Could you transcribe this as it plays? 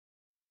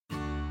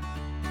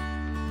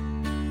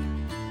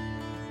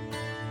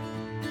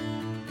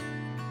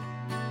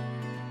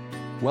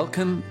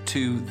Welcome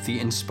to the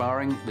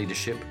Inspiring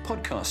Leadership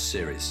podcast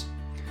series.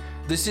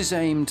 This is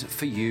aimed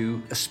for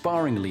you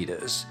aspiring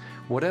leaders,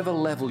 whatever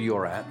level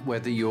you're at,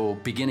 whether you're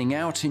beginning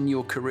out in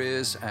your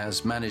careers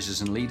as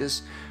managers and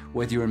leaders,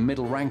 whether you're in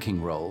middle ranking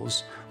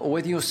roles, or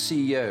whether you're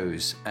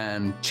CEOs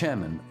and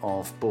chairman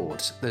of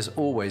boards. There's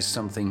always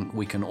something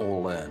we can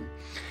all learn.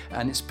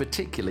 And it's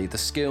particularly the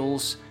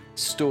skills,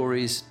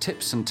 stories,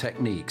 tips and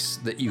techniques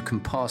that you can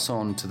pass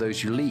on to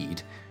those you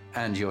lead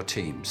and your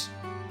teams.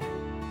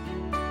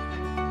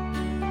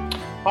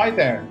 Hi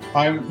there,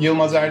 I'm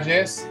Yılmaz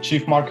Erciyes,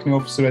 Chief Marketing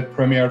Officer at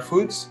Premier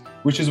Foods,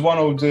 which is one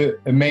of the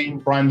main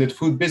branded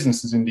food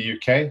businesses in the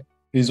UK. It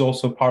is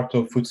also part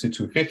of FTSE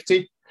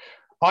 250.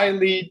 I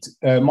lead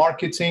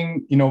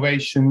marketing,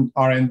 innovation,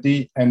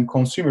 R&D, and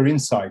consumer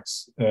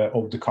insights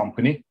of the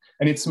company.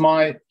 And it's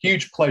my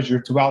huge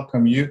pleasure to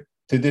welcome you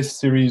to this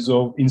series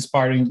of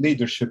Inspiring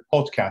Leadership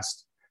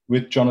podcast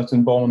with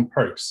Jonathan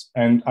Bowman-Perks.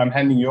 And I'm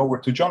handing you over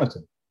to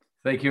Jonathan.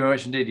 Thank you very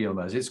much indeed,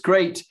 Yılmaz. It's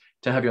great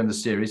to have you on the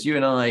series. You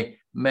and I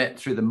met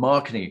through the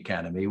Marketing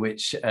Academy,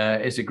 which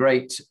is a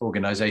great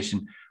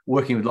organization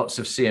working with lots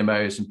of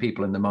CMOs and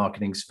people in the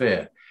marketing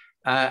sphere.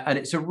 And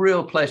it's a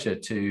real pleasure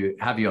to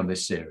have you on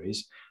this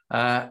series.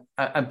 And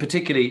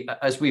particularly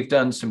as we've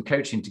done some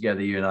coaching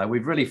together, you and I,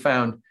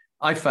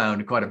 I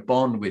found quite a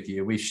bond with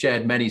you. We've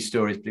shared many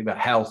stories about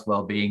health,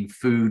 well-being,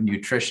 food,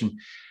 nutrition.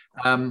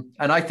 And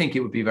I think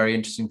it would be very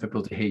interesting for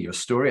people to hear your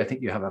story. I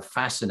think you have a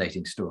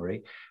fascinating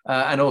story.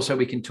 And also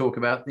we can talk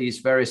about these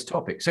various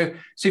topics. So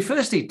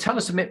firstly, tell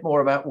us a bit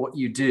more about what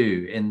you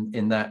do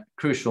in that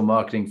crucial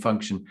marketing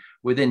function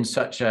within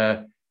such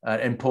an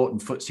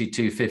important FTSE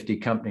 250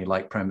 company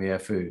like Premier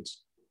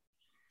Foods.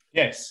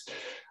 Yes.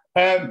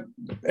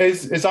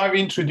 As I've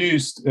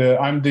introduced,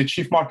 I'm the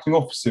Chief Marketing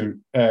Officer,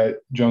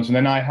 Johnson,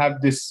 and I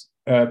have this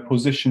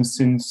position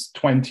since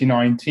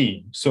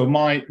 2019. So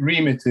my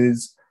remit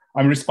is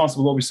I'm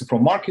responsible, obviously,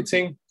 for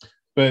marketing,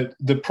 but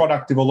the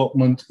product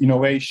development,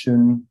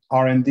 innovation,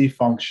 R&D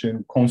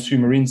function,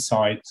 consumer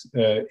insight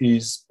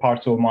is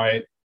part of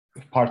my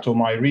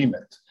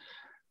remit.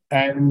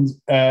 And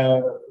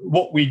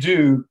what we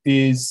do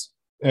is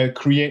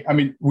create. I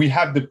mean, we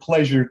have the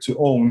pleasure to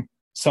own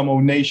some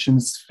of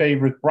nation's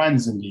favorite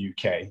brands in the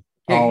UK.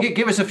 Yeah,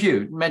 give us a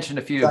few. Mention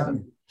a few of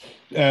them.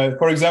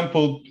 For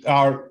example,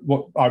 our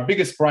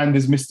biggest brand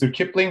is Mr.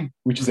 Kipling,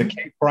 which is a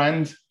cake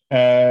brand.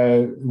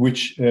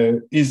 Which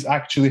we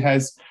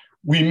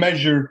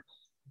measure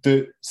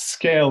the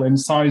scale and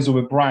size of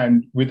a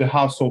brand with the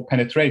household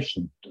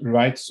penetration,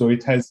 right? So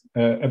it has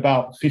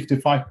about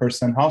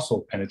 55%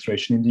 household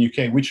penetration in the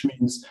UK, which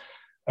means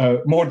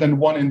more than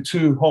 1 in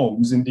 2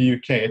 homes in the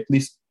UK at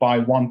least buy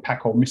 1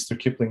 pack of Mr.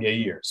 Kipling a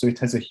year. So it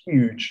has a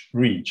huge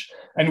reach.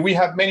 And we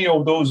have many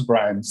of those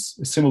brands,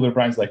 similar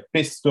brands like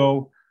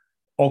Bisto,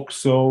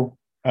 Oxo,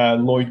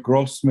 Lloyd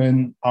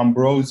Grossman,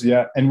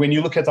 Ambrosia. And when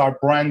you look at our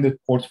branded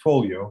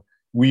portfolio,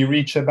 we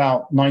reach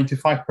about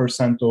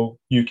 95% of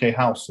UK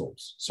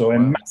households. So a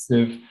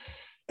massive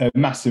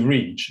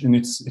reach. And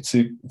it's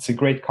a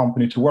great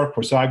company to work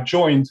for. So I've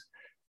joined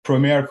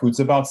Premier Foods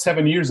about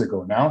 7 years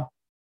ago now.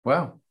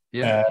 Wow.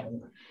 Yeah.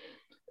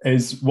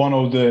 As one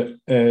of the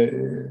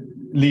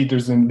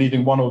leaders and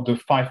leading one of the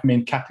 5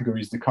 main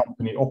categories the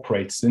company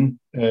operates in.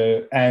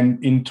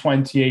 And in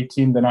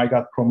 2018, then I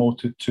got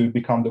promoted to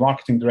become the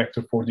marketing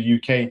director for the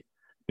UK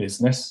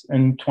business.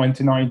 And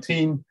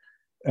 2019,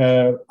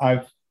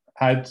 I've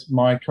had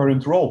my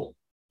current role,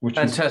 which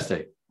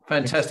Fantastic.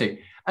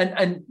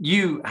 And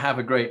you have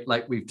a great,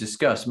 like we've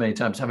discussed many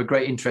times, have a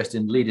great interest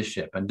in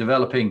leadership and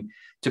developing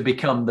to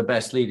become the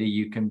best leader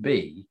you can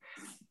be.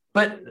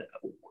 But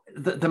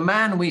the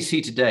man we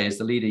see today as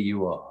the leader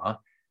you are,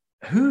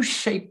 who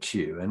shaped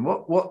you and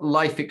what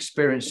life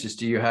experiences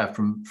do you have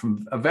from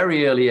a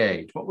very early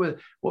age? What were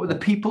the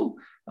people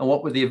and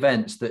what were the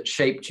events that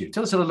shaped you?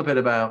 Tell us a little bit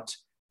about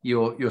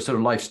your sort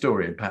of life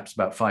story in perhaps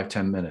about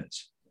 5-10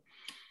 minutes.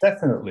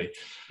 Definitely.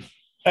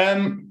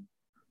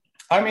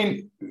 I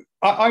mean,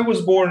 I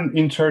was born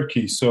in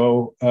Turkey.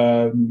 So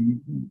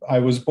I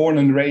was born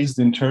and raised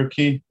in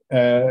Turkey.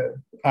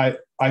 I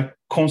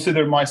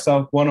consider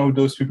myself one of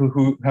those people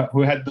who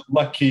had the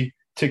lucky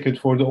ticket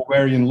for the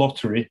ovarian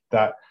lottery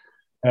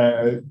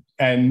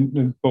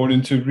and born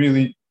into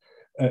really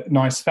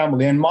nice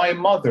family. And my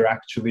mother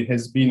actually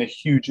has been a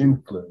huge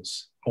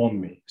influence on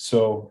me.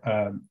 So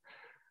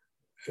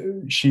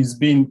she's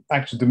been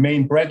actually the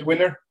main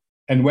breadwinner.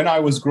 And when I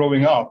was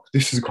growing up,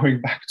 this is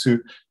going back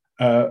to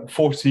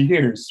 40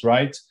 years,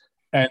 right?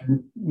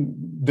 And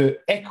the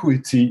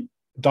equity,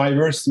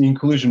 diversity,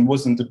 inclusion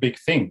wasn't a big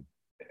thing,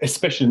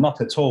 especially not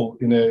at all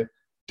in a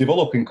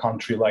developing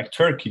country like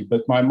Turkey.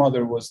 But my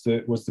mother was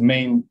the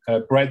main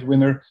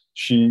breadwinner.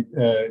 She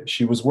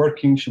was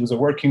working. She was a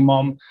working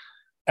mom.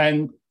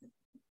 And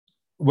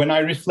when I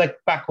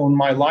reflect back on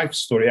my life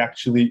story,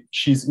 actually,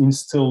 she's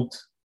instilled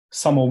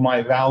some of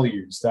my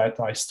values that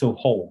I still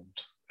hold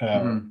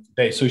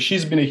today. So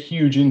she's been a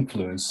huge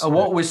influence.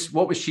 What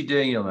was she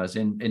doing, Yılmaz,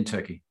 in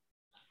Turkey?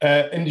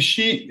 And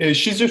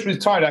she's just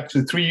retired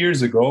actually 3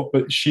 years ago,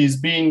 but she's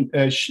been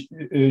she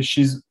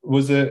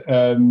was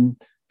a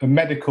a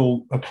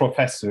medical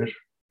professor.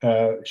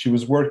 She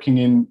was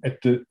working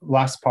at the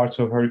last part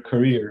of her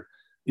career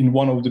in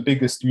one of the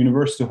biggest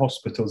university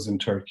hospitals in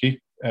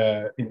Turkey,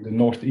 in the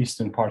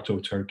northeastern part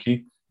of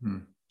Turkey.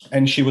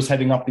 And she was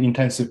heading up the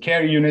intensive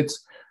care unit,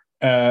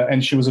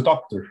 and she was a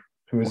doctor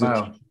who was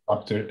a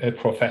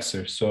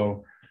professor.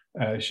 So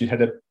she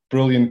had a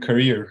brilliant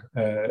career,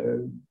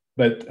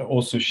 but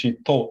also she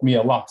taught me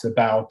a lot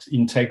about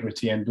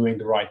integrity and doing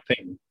the right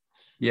thing.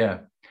 Yeah.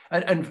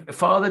 And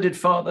did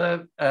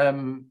father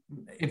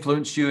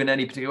influence you in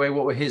any particular way?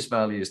 What were his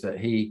values that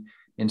he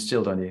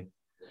instilled on you?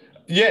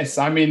 Yes,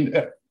 I mean,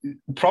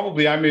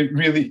 probably I'm a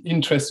really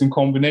interesting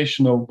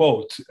combination of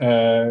both.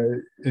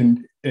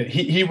 And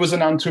he was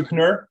an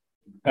entrepreneur.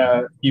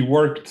 He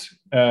worked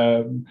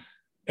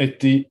at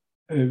the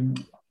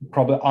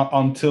probably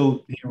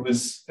until he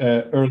was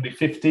early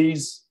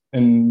 50s,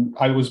 and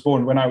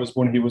when I was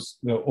born, he was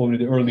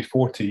already early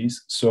 40s.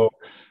 So,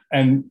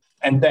 and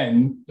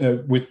then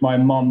with my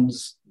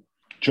mom's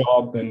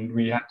job, and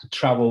we had to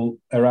travel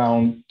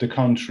around the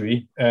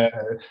country,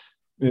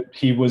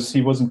 he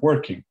wasn't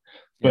working.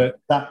 But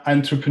that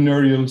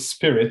entrepreneurial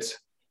spirit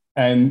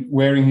and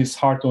wearing his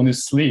heart on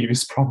his sleeve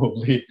is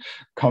probably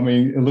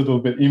coming a little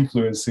bit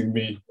influencing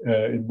me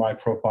in my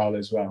profile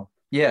as well.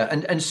 Yeah,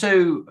 and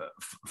so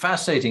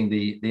fascinating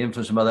the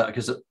influence of mother,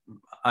 because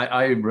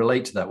I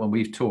relate to that when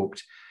we've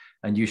talked,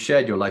 and you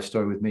shared your life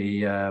story with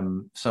me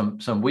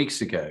some weeks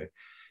ago.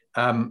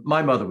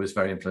 My mother was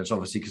very influenced,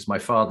 obviously, because my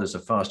father's a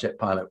fast jet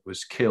pilot,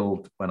 was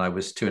killed when I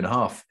was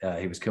 2.5.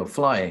 He was killed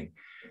flying.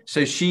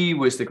 So she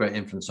was the great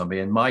influence on me,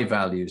 and my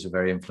values are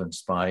very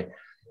influenced by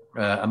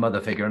a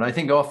mother figure. And I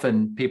think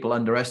often people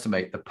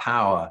underestimate the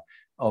power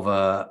of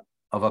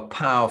a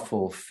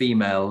powerful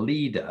female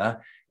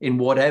leader in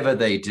whatever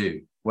they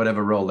do,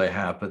 whatever role they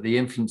have, but the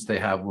influence they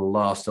have will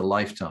last a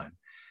lifetime.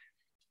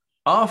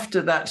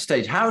 After that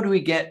stage, how do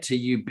we get to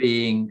you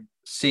being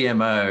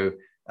CMO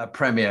at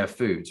Premier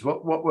Foods?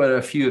 What were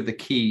a few of the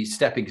key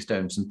stepping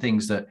stones and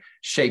things that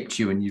shaped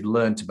you and you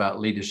learned about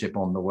leadership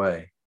on the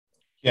way?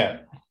 Yeah.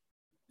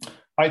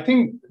 I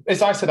think,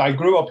 as I said, I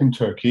grew up in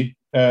Turkey,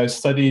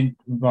 studied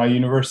my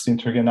university in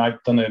Turkey, and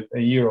I've done a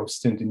year of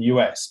stint in the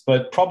US.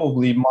 But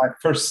probably my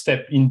first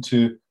step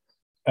into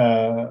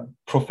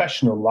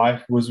professional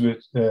life was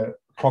with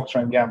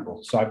Procter &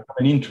 Gamble. So I've done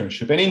an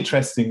internship. And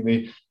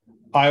interestingly,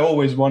 I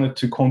always wanted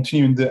to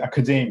continue in the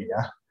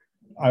academia.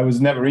 I was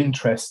never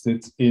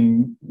interested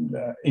in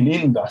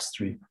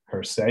industry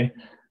per se.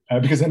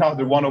 Because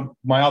one of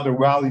my other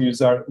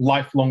values are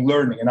lifelong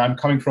learning. And I'm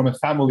coming from a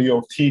family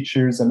of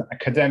teachers and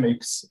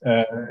academics,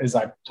 as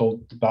I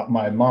told about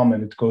my mom,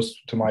 and it goes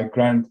to my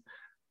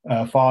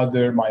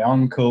grandfather, my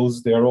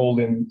uncles, they're all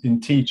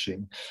in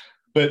teaching.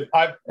 But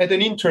I had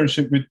an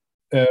internship with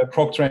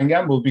Procter &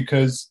 Gamble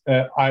because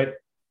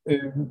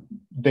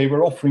they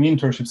were offering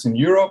internships in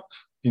Europe,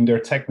 in their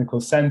technical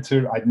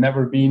center. I'd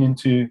never been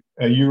into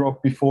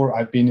Europe before.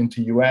 I've been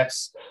into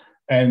US.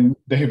 And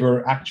they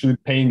were actually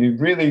paying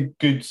really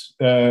good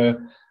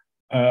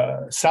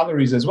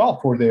salaries as well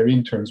for their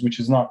interns, which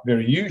is not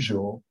very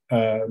usual.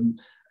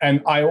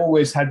 And I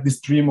always had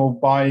this dream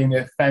of buying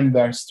a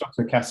Fender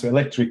Stratocaster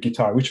electric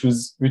guitar, which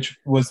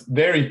was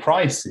very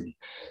pricey.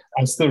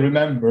 I still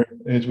remember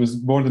it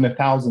was more than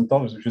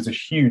 $1,000, which was a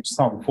huge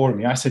sum for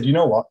me. I said, you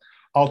know what?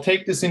 I'll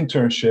take this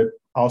internship.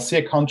 I'll see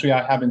a country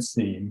I haven't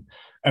seen.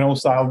 And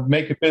also I'll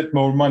make a bit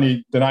more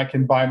money than I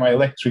can buy my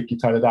electric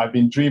guitar that I've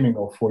been dreaming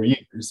of for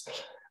years.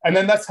 And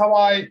then that's how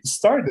I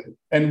started.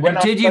 And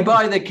did you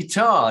buy the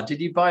guitar? Did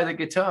you buy the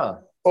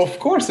guitar? Of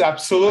course,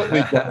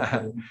 absolutely.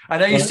 I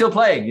know you're still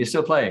playing. You're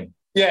still playing.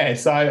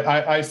 Yes,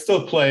 I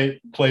still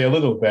play a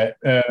little bit.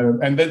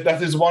 And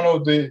that is one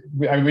of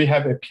we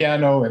have a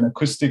piano, an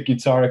acoustic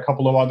guitar, a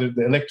couple of other,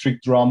 the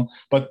electric drum.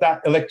 But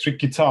that electric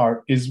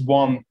guitar is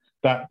one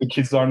that the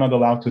kids are not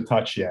allowed to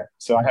touch yet.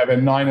 So I have a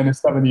 9 and a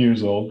 7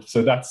 years old.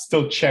 So that's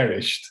still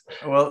cherished.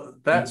 Well,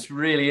 that's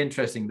really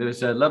interesting.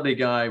 There's a lovely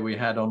guy we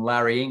had on,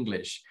 Larry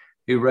English,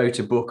 who wrote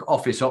a book,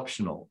 Office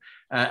Optional.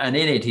 And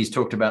in it, he's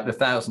talked about the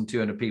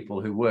 1,200 people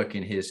who work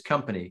in his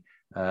company,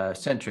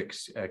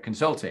 Centrix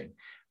Consulting.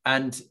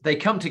 And they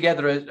come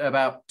together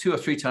about 2 or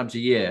 3 times a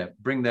year,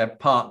 bring their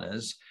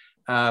partners,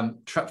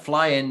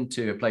 fly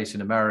into a place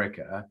in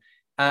America,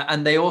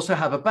 and they also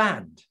have a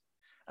band.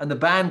 And the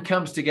band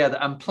comes together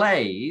and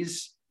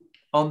plays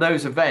on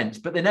those events,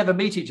 but they never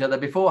meet each other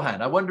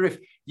beforehand. I wonder if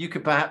you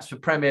could perhaps, for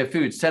Premier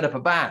Foods, set up a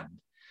band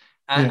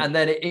and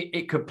then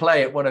it could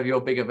play at one of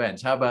your big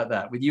events. How about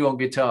that? With you on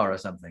guitar or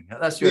something?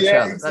 That's your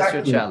challenge. Exactly.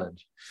 That's your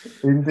challenge.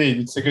 Indeed,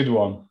 it's a good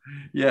one.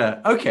 Yeah.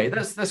 Okay,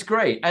 that's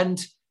great.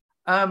 And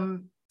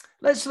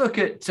let's look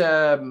at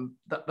the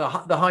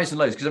highs and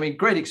lows, because I mean,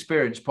 great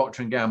experience,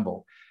 Procter &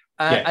 Gamble.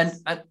 Yes.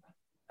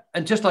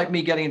 And just like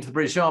me getting into the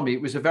British Army,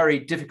 it was a very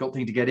difficult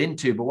thing to get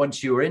into. But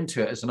once you were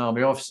into it as an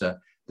army officer,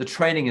 the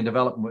training and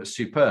development was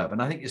superb.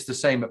 And I think it's the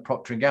same at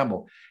Procter &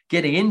 Gamble.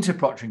 Getting into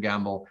Procter &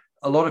 Gamble,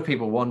 a lot of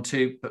people want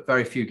to, but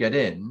very few get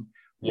in.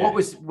 Yeah. What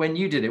was, when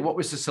you did it, what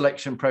was the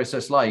selection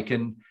process like?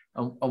 And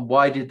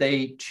why did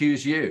they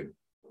choose you?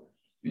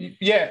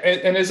 Yeah,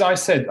 and as I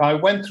said, I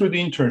went through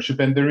the internship,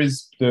 and there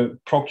is the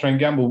Procter and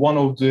Gamble. One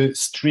of the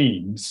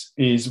streams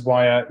is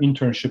via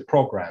internship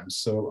programs.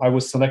 So I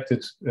was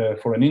selected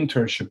for an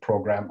internship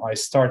program. I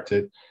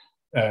started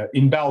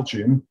in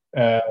Belgium,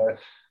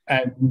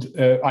 and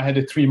I had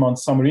a 3-month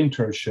summer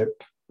internship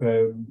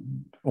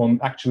on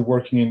actually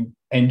working in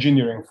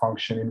engineering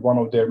function in one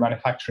of their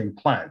manufacturing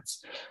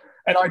plants,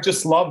 and I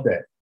just loved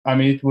it. I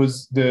mean, it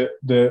was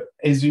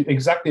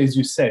exactly as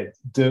you said,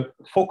 the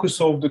focus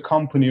of the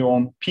company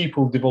on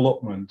people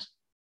development,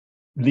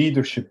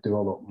 leadership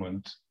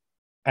development,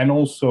 and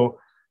also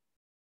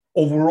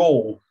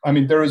overall. I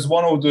mean, there is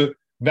one of the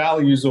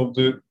values of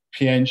the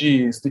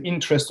P&G is the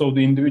interest of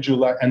the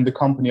individual and the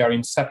company are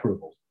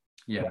inseparable.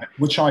 Yeah, right?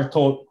 Which I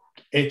thought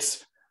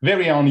it's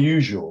very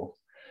unusual.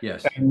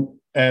 Yes. And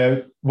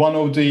one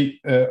of the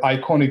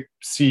iconic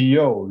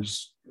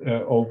CEOs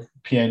of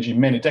P&G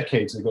many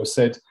decades ago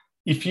said,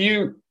 if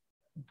you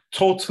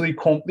totally,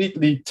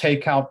 completely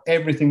take out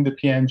everything the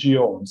P&G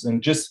owns and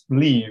just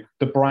leave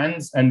the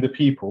brands and the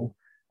people,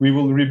 we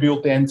will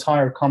rebuild the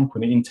entire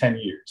company in 10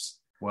 years.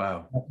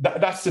 Wow.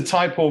 That's the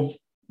type of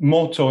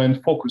motto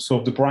and focus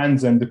of the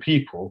brands and the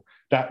people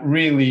that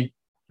really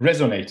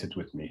resonated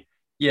with me.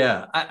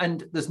 Yeah,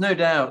 and there's no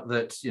doubt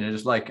that,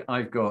 just like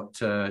I've got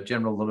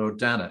General Lord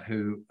Dana,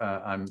 who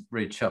I'm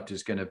really chuffed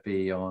is going to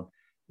be on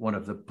one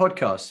of the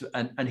podcasts,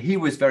 and he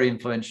was very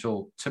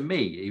influential to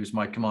me. He was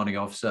my commanding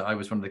officer. I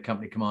was one of the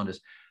company commanders,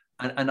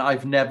 and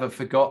I've never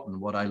forgotten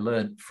what I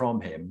learned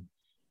from him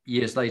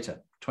years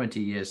later,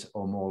 20 years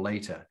or more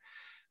later.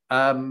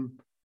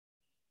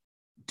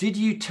 Did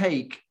you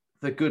take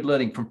the good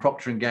learning from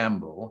Procter &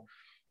 Gamble,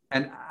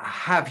 and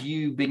have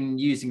you been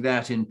using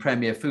that in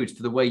Premier Foods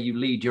for the way you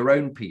lead your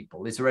own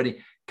people? Is there any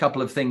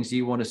couple of things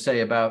you want to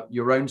say about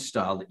your own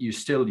style that you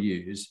still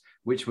use,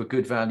 which were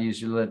good values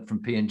you learned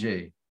from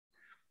P&G?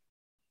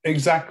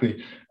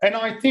 Exactly. And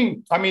I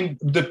think,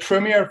 the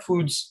Premier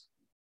Foods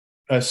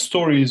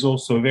story is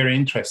also a very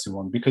interesting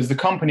one, because the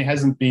company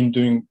hasn't been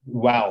doing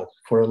well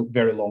for a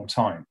very long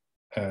time,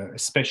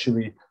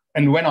 especially.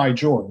 And when I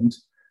joined,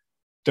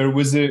 there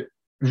was a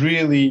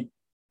really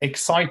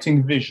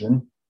exciting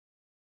vision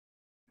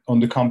on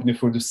the company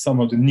for some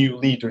of the new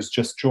leaders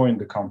just joined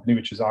the company,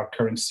 which is our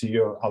current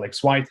CEO,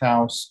 Alex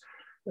Whitehouse,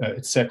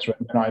 etc.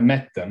 And I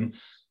met them.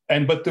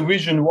 But the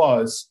vision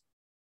was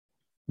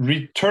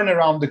turn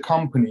around the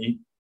company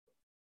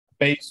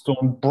based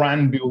on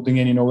brand building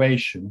and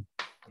innovation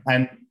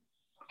and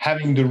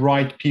having the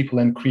right people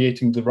and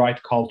creating the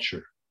right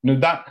culture.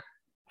 That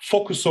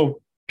focus of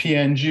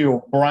P&G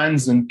or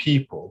brands and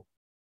people,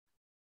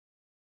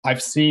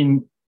 I've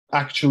seen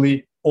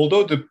actually,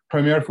 although the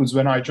Premier Foods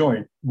when I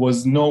joined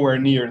was nowhere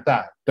near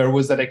that, there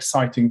was that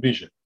exciting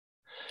vision,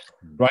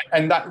 right?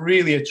 And that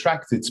really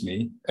attracted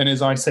me. And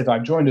as I said, I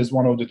joined as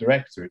one of the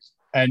directors.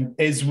 And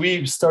as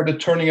we started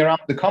turning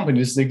around the company,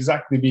 this is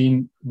exactly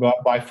been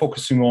by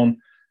focusing on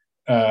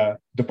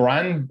the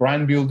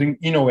brand building,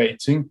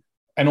 innovating,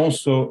 and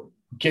also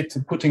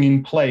putting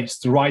in place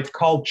the right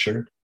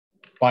culture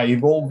by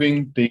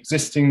evolving the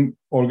existing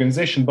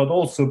organization, but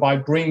also by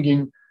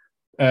bringing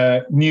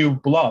new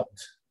blood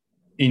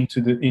into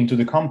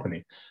the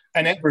company.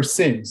 And ever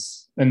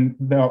since, and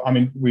now,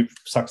 we've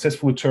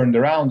successfully turned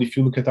around. If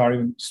you look at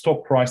our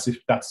stock price, if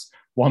that's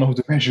one of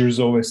the measures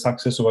of a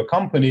success of a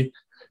company,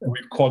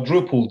 we've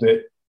quadrupled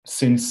it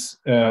since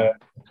the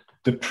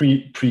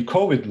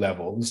pre-COVID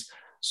levels.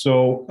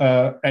 So,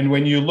 and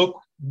when you look,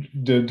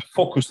 the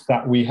focus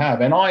that we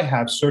have, and I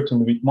have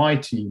certainly with my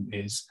team,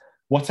 is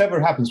whatever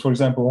happens, for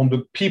example, on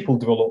the people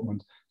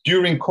development,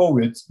 during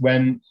COVID,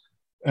 when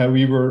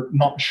we were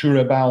not sure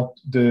about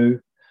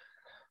the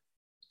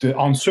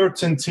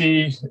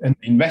uncertainty and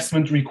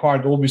investment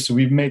required, obviously,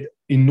 we've made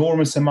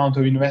enormous amount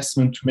of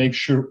investment to make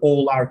sure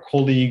all our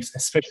colleagues,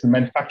 especially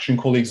manufacturing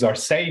colleagues, are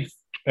safe,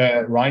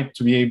 right,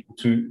 to be able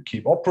to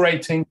keep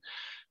operating.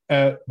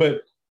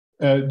 But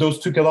those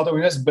took a lot of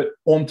investment.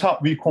 But on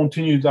top, we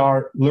continued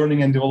our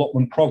learning and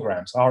development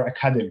programs, our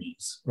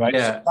academies, right?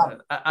 Yeah,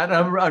 and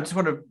I just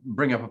want to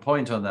bring up a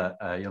point on that,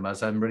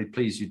 Yilmaz. I'm really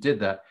pleased you did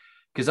that,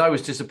 because I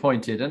was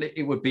disappointed, and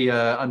it would be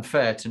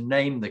unfair to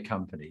name the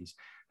companies,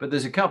 but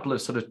there's a couple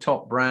of sort of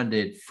top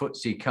branded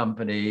FTSE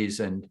companies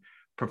and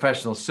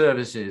professional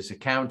services,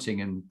 accounting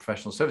and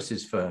professional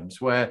services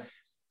firms where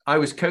I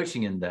was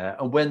coaching in there.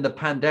 And when the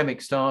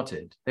pandemic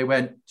started, they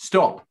went,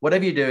 stop,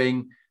 whatever you're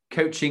doing,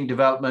 coaching,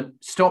 development,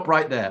 stop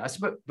right there. I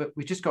said, but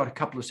we just got a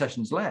couple of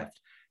sessions left.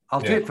 I'll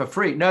do it for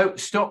free. No,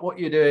 stop what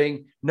you're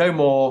doing. No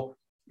more,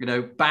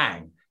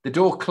 bang. The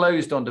door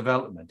closed on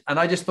development. And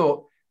I just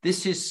thought,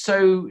 this is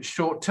so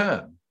short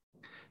term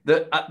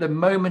that at the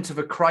moment of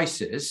a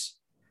crisis,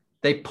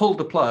 they pulled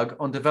the plug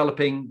on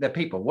developing their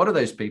people. One of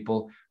those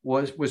people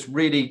was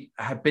really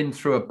had been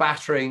through a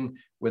battering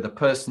with a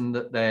person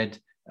that they'd,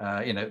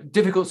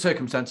 difficult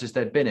circumstances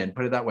they'd been in,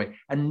 put it that way,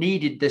 and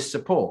needed this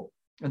support.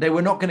 And they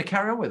were not going to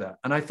carry on with that.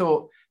 And I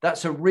thought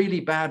that's a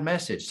really bad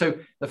message. So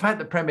the fact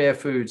that Premier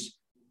Foods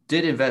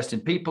did invest in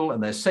people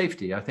and their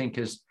safety, I think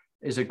is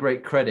a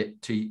great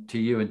credit to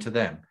you and to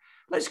them.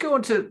 Let's go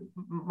on to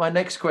my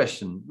next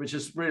question, which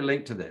is really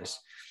linked to this.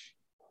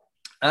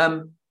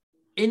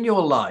 In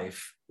your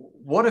life,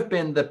 what have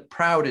been the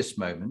proudest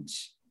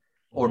moments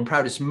or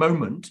proudest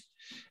moment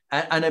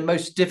and a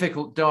most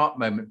difficult dark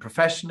moment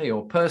professionally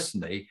or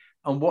personally?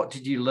 And what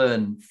did you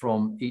learn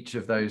from each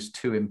of those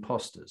two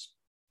imposters?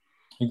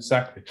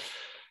 Exactly.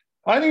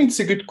 I think it's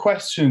a good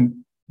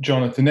question,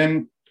 Jonathan.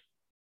 And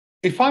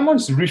if I'm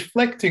honest,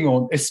 reflecting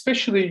on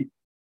especially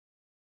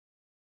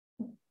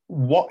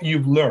what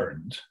you've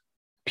learned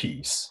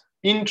piece,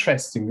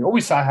 interestingly,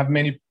 obviously I have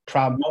many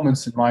proud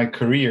moments in my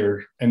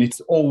career, and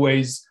it's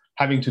always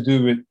having to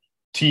do with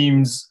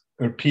teams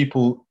or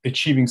people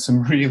achieving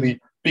some really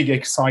big,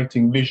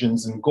 exciting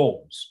visions and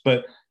goals.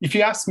 But if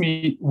you ask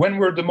me, when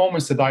were the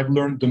moments that I've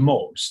learned the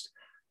most?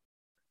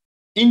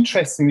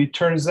 Interestingly, it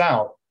turns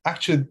out,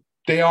 actually,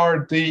 they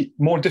are the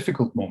more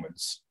difficult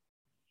moments,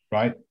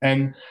 right?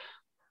 And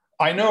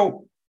I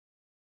know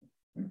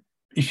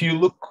if you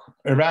look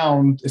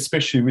around,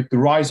 especially with the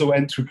rise of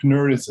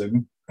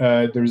entrepreneurism,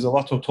 there's a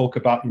lot of talk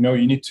about,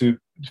 you need to,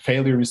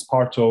 failure is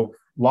part of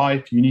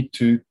life. You need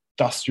to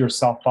dust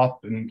yourself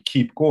up and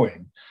keep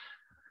going.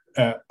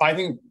 I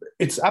think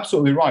it's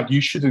absolutely right. You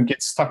shouldn't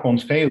get stuck on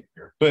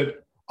failure.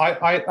 But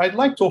I'd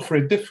like to offer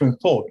a different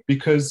thought,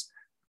 because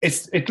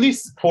it's, at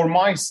least for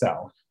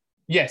myself,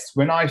 yes,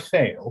 when I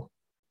fail,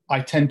 I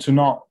tend to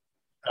not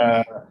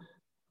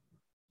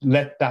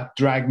let that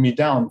drag me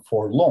down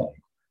for long.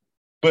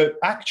 But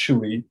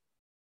actually,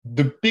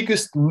 the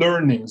biggest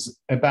learnings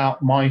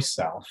about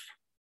myself,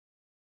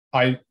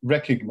 I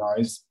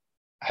recognize,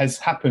 has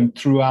happened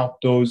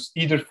throughout those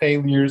either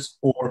failures,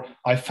 or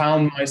I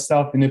found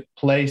myself in a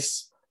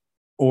place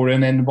or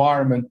an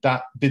environment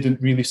that didn't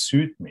really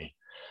suit me.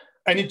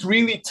 And it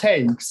really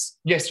takes,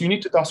 yes, you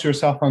need to dust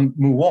yourself and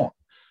move on.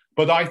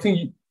 But I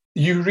think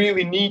you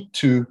really need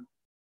to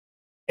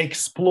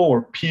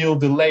explore, peel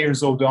the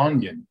layers of the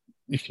onion,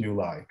 if you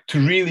like,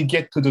 to really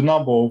get to the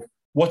nub of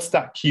what's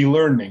that key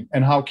learning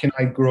and how can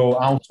I grow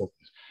out of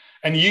it.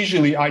 And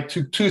usually I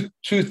took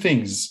two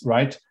things,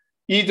 right?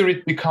 Either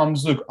it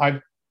becomes, look,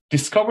 I've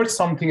discovered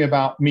something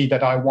about me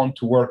that I want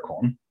to work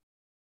on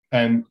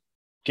and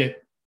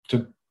get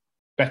to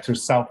better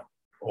self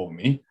of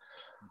me,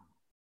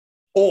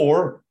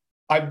 or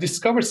I've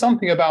discovered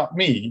something about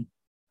me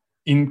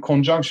in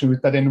conjunction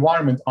with that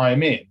environment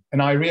I'm in,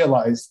 and I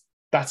realize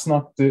that's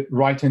not the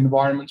right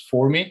environment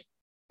for me,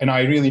 and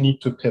I really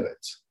need to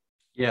pivot.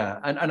 Yeah,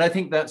 and I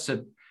think that's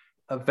a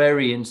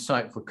very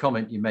insightful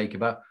comment you make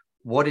about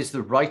what is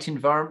the right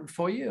environment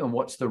for you and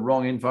what's the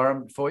wrong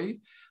environment for you.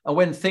 And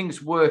when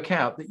things work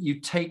out, that you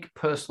take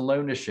personal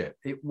ownership.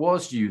 It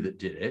was you that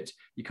did it.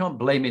 You can't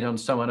blame it on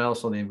someone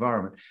else, on the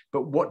environment.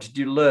 But what did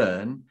you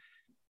learn,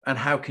 and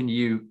how can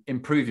you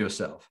improve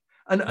yourself?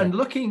 And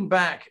looking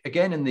back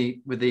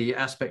again with the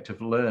aspect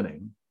of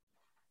learning,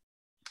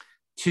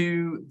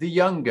 to the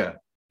younger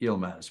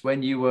Yilmaz,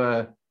 when you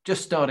were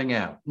just starting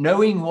out,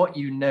 knowing what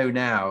you know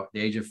now at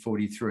the age of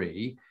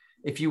 43,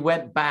 if you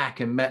went back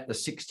and met the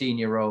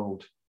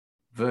 16-year-old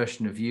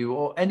version of you,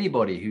 or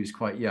anybody who's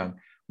quite young,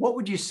 what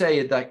would you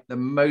say are like the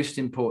most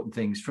important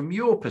things from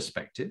your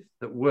perspective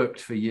that worked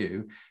for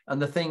you,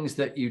 and the things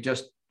that you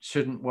just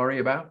shouldn't worry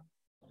about?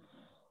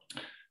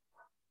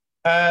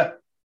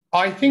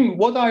 I think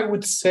what I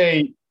would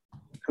say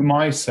to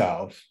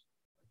myself,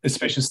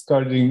 especially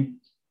starting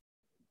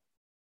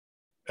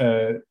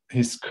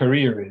his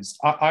career, is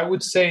I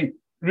would say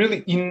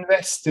really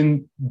invest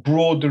in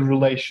broader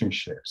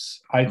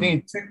relationships. I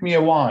think it took me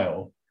a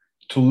while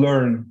to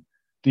learn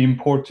the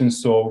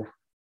importance of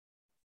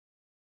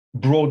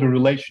broader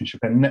relationship.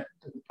 And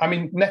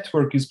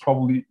network is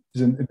probably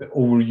an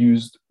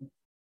overused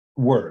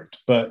word,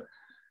 but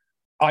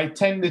I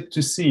tended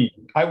to see,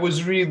 I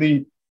was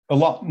really a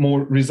lot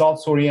more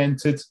results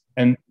oriented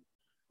and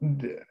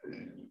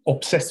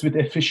obsessed with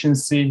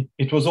efficiency.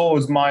 It was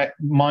always, my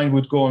mind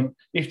would go on,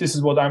 if this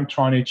is what I'm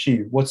trying to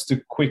achieve, what's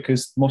the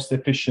quickest, most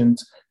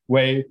efficient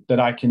way that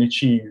I can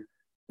achieve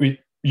with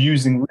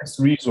using less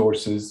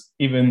resources,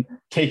 even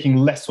taking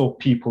less of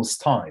people's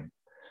time,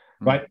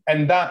 right?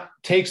 And that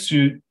takes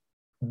you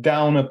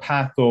down a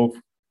path of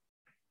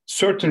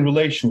certain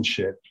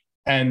relationship,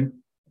 and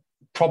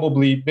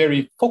probably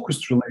very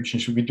focused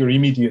relationship with your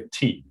immediate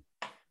team.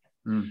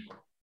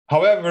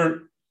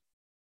 However,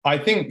 I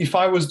think if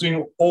I was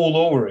doing all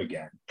over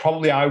again,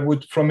 probably I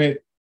would, from a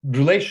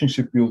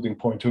relationship building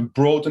point of view,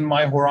 broaden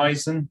my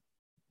horizon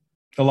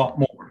a lot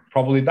more.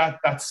 Probably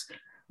that's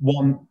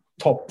one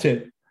top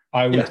tip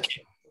I would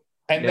keep.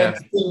 And then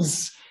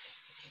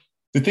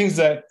the things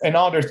that,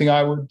 another thing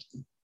I would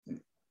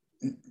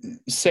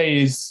say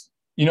is,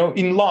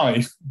 in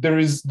life, there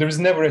is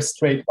never a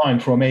straight line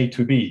from A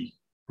to B,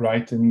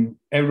 right? And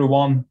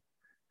everyone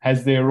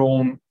has their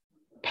own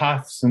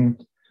paths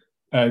and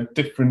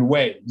different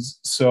ways.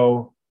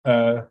 So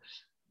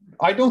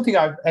I don't think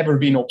I've ever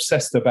been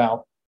obsessed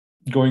about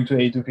going to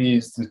A to B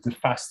is the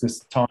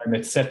fastest time,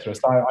 etc.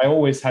 So I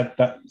always had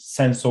that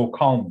sense of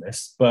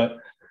calmness. But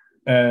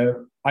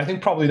I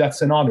think probably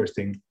that's another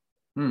thing.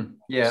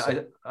 Yeah,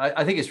 so.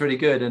 I think it's really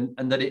good,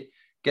 and that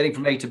getting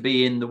from A to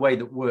B in the way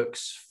that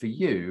works for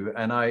you.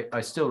 And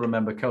I still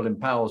remember Colin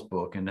Powell's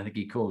book, and I think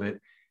he called it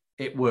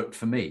 "It Worked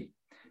for Me."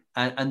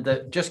 And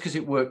that just because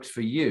it works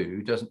for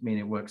you doesn't mean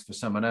it works for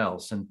someone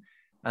else. And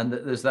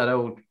that there's that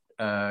old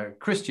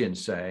Christian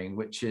saying,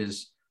 which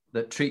is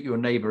that treat your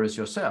neighbor as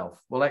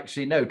yourself. Well,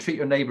 actually, no, treat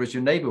your neighbor as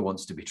your neighbor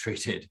wants to be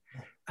treated,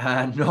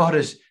 and not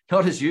as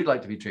you'd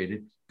like to be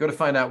treated. Got to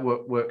find out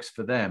what works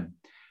for them.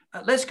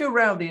 Let's go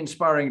around the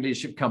Inspiring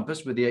Leadership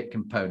Compass with the 8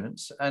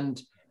 components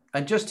and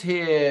just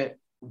hear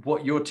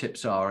what your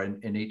tips are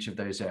in each of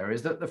those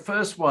areas. The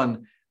first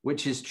one,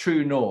 which is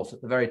true north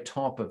at the very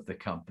top of the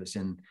compass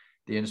in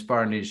the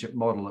Inspiring Leadership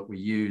model that we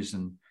use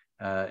and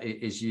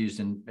is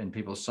used in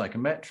people's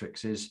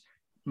psychometrics, is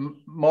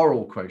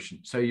moral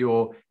quotient. So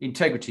your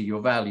integrity,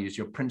 your values,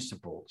 your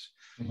principles.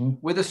 Mm-hmm.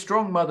 With a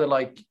strong mother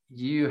like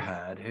you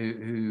had,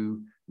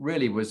 who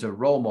really was a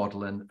role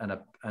model and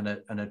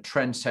a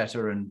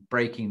trendsetter and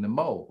breaking the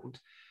mold,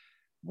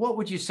 what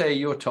would you say are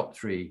your top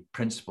 3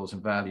 principles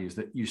and values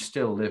that you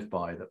still live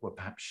by that were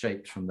perhaps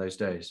shaped from those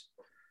days?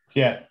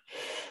 Yeah,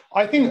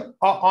 I think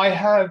I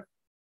have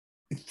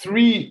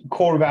 3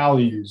 core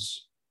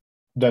values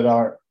that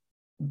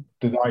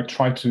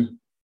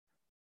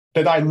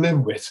I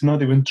live with,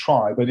 not even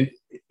try, but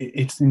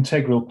it's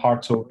integral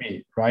part of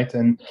me, right?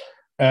 And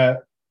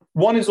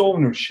one is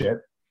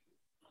ownership,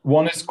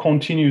 one is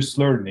continuous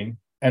learning,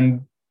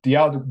 and the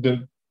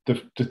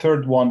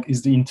third one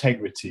is the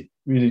integrity,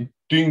 really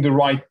doing the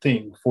right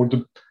thing for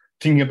the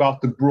thing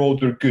about the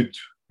broader good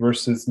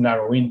versus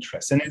narrow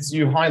interest. And as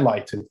you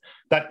highlighted,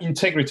 that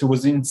integrity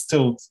was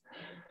instilled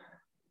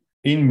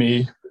in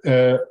me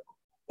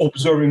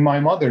observing my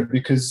mother,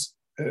 because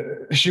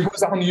she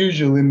was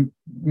unusual in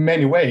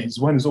many ways.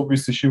 One is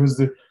obviously she was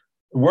the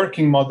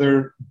working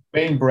mother,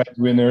 main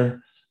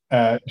breadwinner.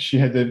 She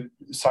had a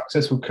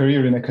successful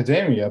career in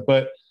academia,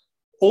 but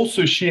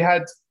also she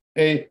had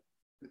an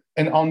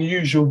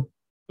unusual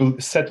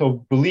set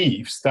of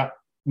beliefs that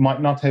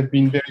might not have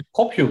been very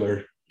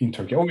popular in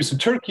Turkey. Obviously,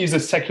 Turkey is a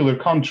secular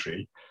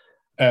country,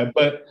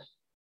 but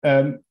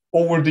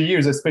over the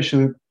years,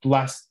 especially the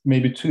last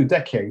maybe 2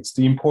 decades,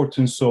 the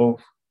importance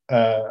of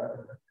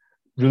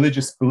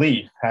religious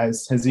belief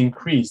has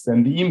increased,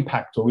 and the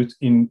impact of it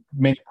in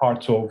many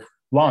parts of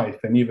life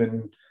and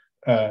even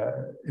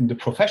in the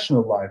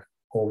professional life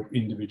of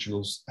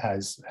individuals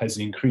has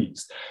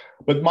increased.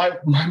 But my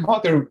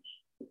mother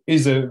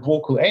is a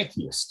vocal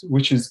atheist,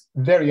 which is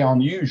very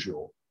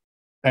unusual.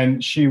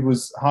 And she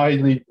was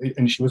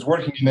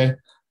working in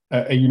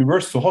a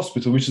universal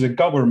hospital, which is a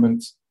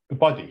government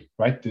body,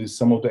 right? There's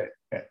some of the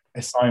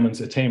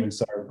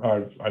attainments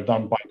are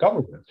done by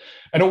government.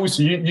 And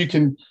obviously you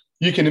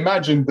can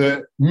imagine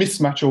the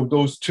mismatch of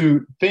those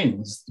 2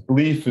 things,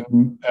 belief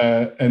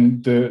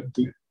and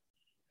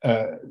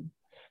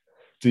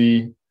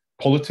the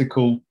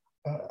political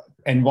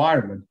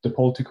environment, the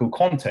political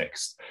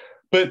context.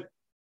 But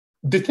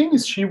the thing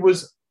is, she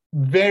was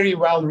very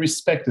well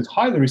respected,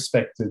 highly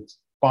respected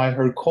by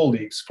her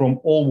colleagues from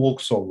all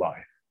walks of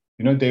life.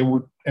 You know, they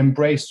would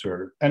embrace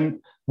her. And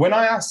when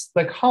I asked,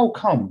 like, how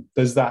come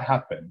does that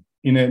happen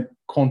in a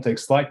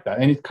context like that?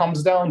 And it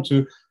comes down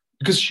to,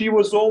 because she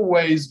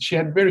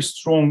had very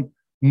strong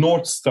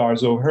North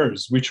Stars of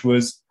hers, which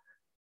was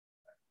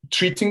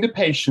treating the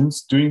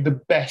patients, doing the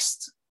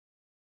best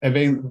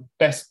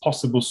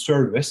possible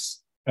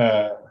service,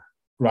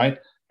 right?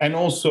 And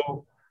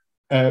also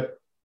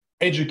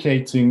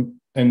educating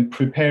and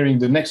preparing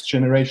the next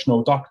generation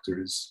of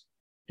doctors.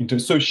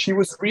 So she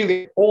was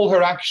really, all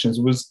her actions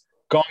was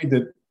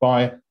guided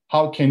by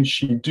how can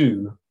she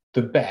do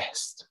the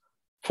best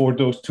for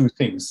those 2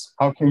 things?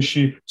 How can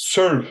she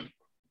serve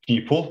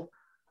people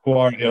who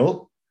are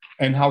ill,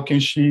 and how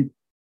can she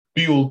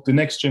build the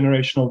next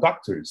generation of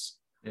doctors?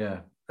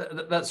 Yeah,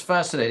 that's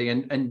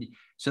fascinating. And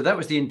so that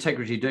was the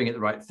integrity, doing it the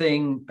right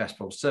thing, best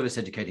possible service,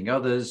 educating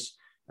others,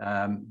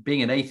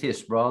 being an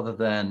atheist rather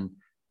than,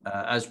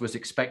 as was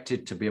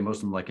expected, to be a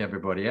Muslim like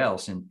everybody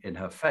else in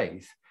her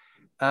faith,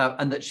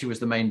 and that she was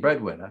the main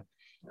breadwinner.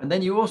 And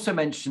then you also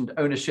mentioned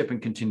ownership and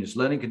continuous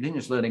learning.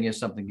 Continuous learning is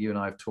something you and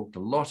I have talked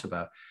a lot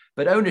about,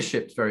 but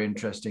ownership is very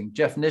interesting.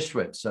 Jeff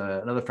Nischwitz,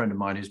 another friend of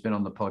mine who's been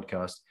on the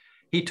podcast,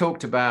 he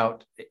talked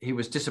about, he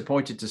was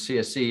disappointed to see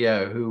a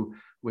CEO who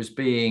was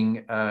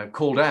being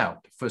called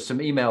out for some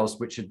emails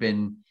which had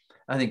been,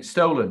 I think,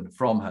 stolen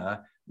from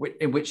her,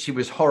 in which she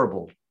was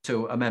horrible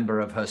to a member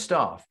of her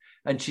staff.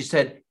 And she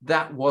said,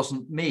 that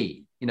wasn't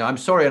me. You know, I'm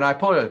sorry and I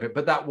apologize,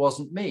 but that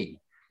wasn't me.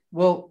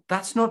 Well,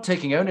 that's not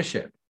taking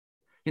ownership.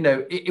 You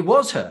know, it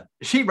was her.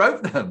 She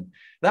wrote them.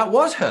 That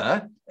was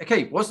her.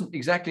 Okay, it wasn't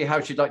exactly how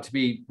she'd like to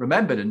be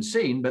remembered and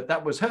seen, but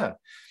that was her.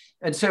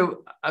 And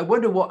so I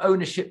wonder what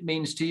ownership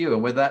means to you,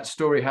 and whether that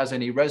story has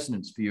any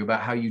resonance for you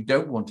about how you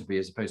don't want to be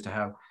as opposed to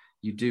how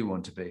you do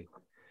want to be.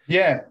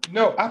 Yeah,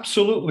 no,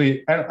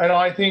 absolutely. And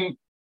I think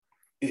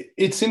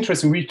it's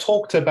interesting. We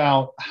talked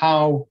about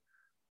how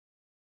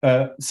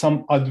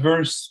some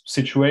adverse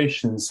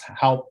situations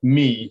help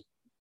me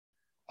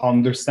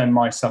understand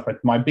myself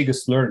at my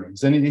biggest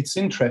learnings. And it's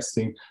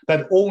interesting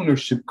that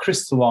ownership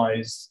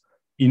crystallized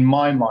in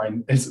my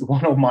mind as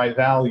one of my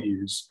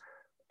values,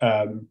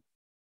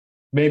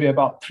 maybe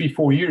about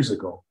 3-4 years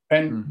ago.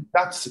 And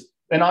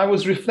and I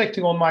was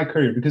reflecting on my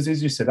career because,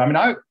 as you said, I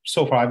mean,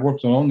 so far I've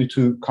worked on only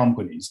 2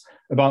 companies,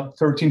 about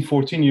 13,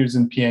 14 years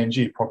in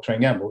P&G, Procter &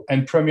 Gamble,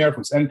 and Premier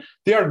Foods. And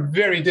they are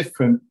very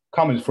different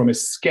companies from a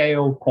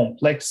scale,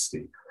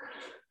 complexity.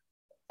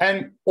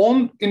 And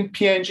in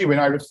P&G, when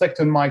I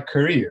reflect on my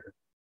career,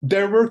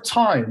 there were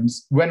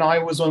times when I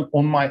was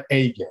on my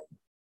A game,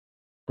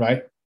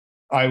 right?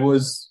 I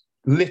was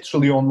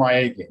literally on my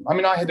A game. I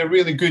mean, I had a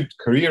really good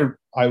career.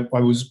 I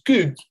was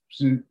good,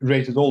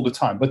 rated all the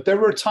time. But there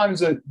were times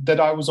that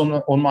I was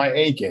on my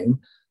A game.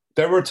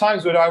 There were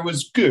times where I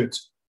was good,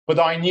 but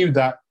I knew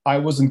that I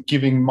wasn't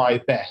giving my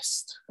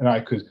best.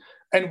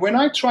 And when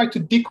I tried to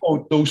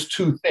decode those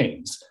 2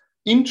 things,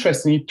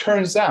 interestingly, it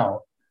turns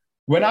out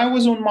when I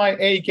was on my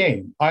A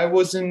game, I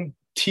was in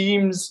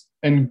teams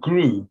and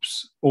groups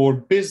or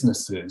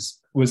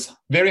businesses with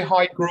very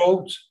high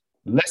growth,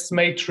 less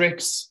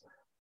matrix,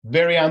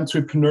 very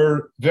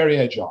entrepreneur, very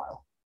agile.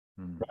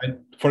 Right?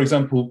 For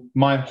example,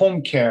 my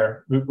home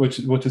care,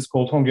 what is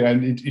called home care,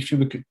 and if you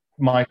look at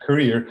my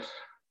career,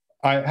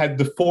 I had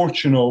the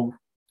fortune of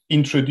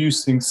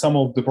introducing some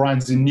of the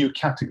brands in new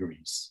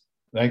categories.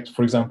 Like,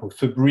 for example,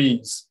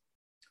 Febreze.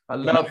 I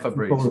love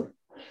Febreze.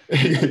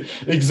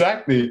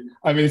 Exactly.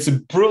 I mean, it's a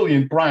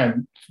brilliant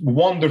brand,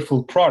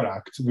 wonderful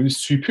product,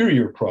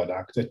 superior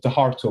product. At the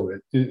heart of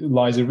it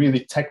lies a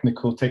really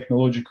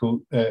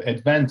technological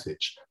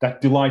advantage that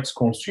delights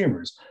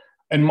consumers.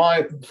 And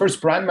my first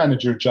brand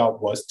manager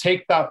job was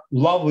take that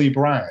lovely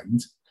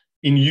brand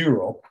in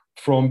Europe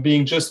from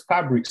being just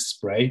fabric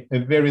spray, a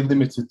very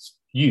limited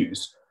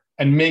use,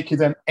 and make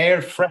it an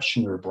air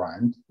freshener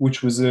brand,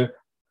 which was a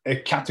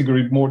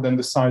category more than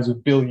the size of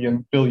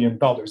 $1 billion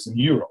in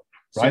Europe.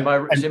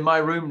 Right? It's in my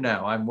room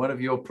now. I'm one of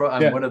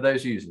one of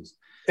those users.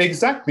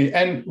 Exactly.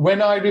 And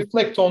when I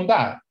reflect on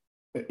that,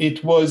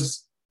 it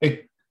was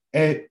a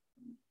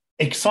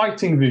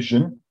exciting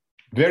vision,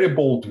 very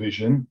bold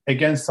vision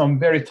against some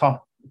very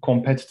tough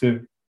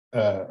competitive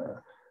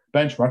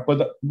benchmark.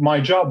 But my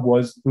job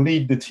was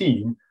lead the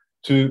team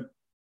to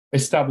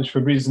establish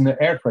Febreze in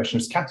the air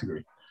fresheners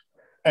category.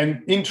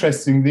 And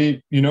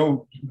interestingly,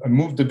 I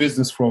moved the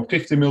business from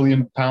 50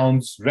 million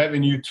pounds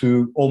revenue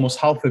to almost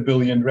 $500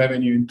 million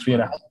revenue in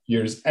 3.5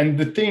 years. And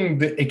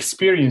the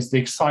experience, the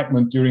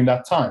excitement during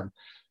that time,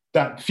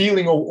 that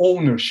feeling of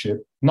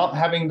ownership, not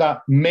having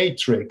that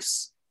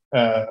matrix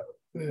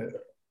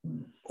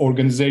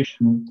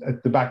organization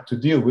at the back to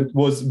deal with,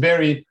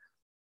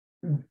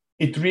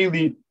 it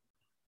really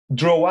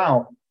drove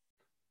out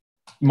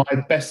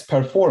my best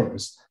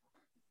performance.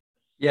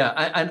 Yeah,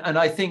 and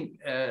I think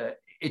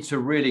it's a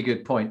really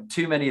good point.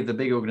 Too many of the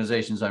big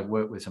organizations I've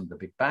worked with, some of the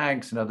big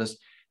banks and others,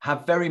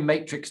 have very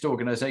matrixed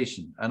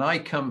organization. And I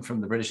come from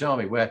the British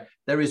Army, where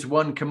there is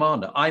one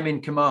commander. I'm in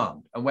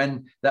command. And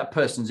when that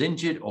person's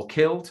injured or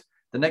killed,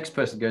 the next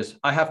person goes,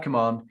 I have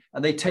command,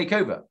 and they take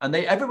over. And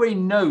everybody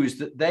knows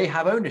that they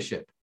have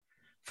ownership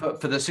for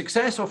the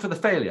success or for the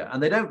failure.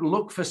 And they don't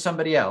look for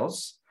somebody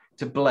else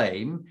to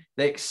blame.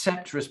 They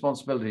accept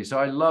responsibility. So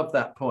I love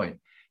that point.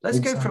 Let's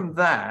go from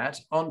that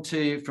from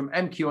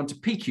MQ onto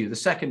PQ, the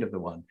second of the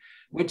one,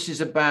 which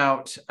is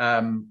about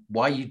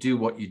why you do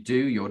what you do,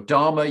 your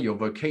dharma, your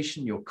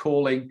vocation, your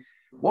calling.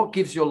 What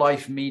gives your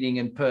life meaning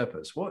and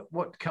purpose?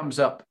 What comes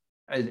up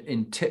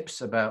in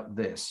tips about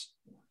this?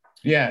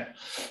 Yeah,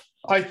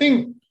 I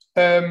think,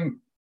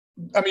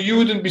 you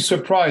wouldn't be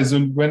surprised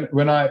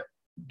when I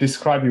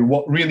describe you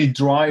what really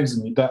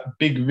drives me, that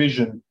big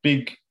vision,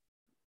 big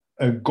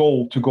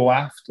goal to go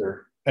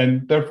after.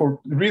 And therefore,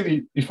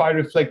 really, if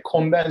I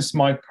condense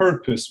my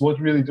purpose, what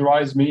really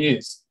drives me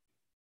is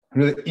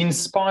really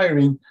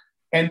inspiring,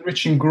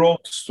 enriching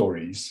growth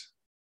stories,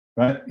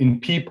 right?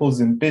 In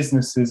people's, in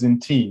businesses, in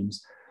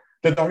teams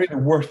that are really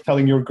worth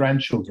telling your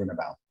grandchildren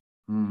about.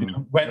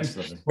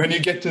 When you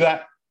get to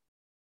that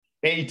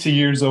 80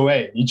 years of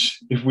age,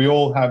 if we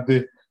all have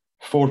the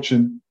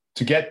fortune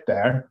to get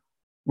there,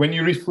 when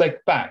you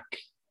reflect back,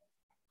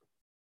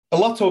 a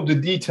lot of the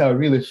detail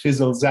really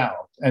fizzles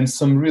out, and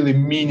some really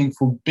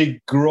meaningful big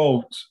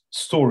growth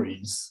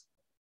stories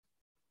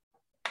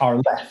are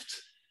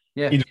left.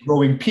 Yeah. Either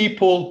growing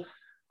people,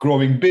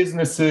 growing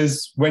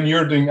businesses. When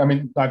you're doing,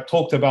 I've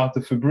talked about the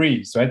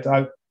Febreze, right?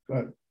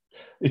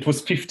 It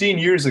was 15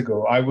 years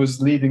ago. I was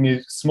leading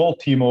a small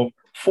team of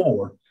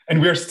 4, and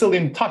we're still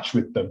in touch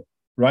with them,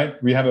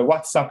 right? We have a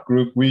WhatsApp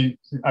group.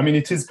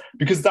 It is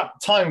because that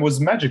time was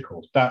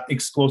magical, that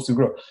explosive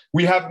growth.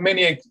 We have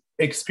many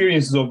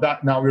experiences of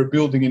that now. We're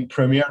building in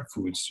Premier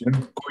Foods,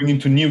 going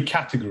into new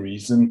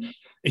categories and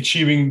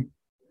achieving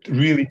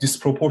really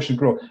disproportionate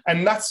growth.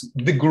 And that's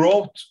the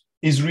growth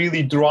is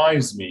really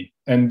drives me,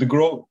 and the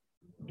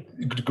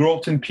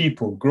growth in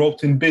people,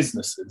 growth in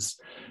businesses.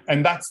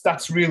 And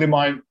that's really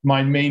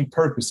my main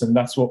purpose, and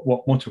that's what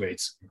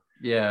motivates me.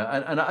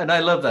 Yeah, and I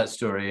love that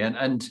story.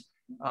 And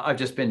I've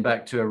just been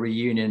back to a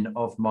reunion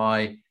of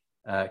my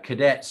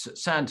cadets at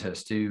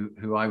Sandhurst,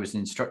 who I was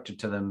an instructor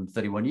to them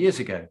 31 years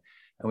ago.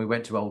 and we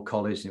went to Old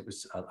College, and it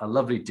was a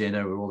lovely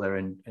dinner. We were all there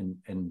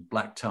in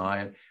black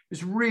tie. It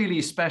was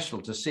really special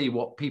to see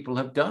what people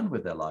have done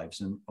with their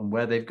lives and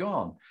where they've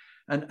gone.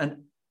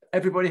 And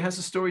everybody has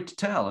a story to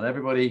tell, and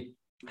everybody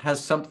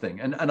has something.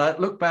 And I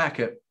look back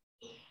at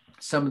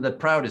some of the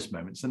proudest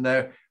moments, and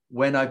they're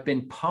when I've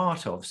been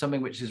part of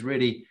something which is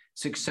really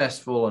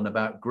successful and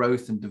about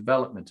growth and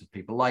development of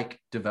people, like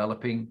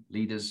developing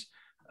leaders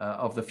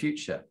of the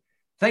future.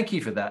 Thank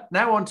you for that.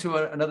 Now on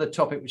to another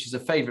topic, which is a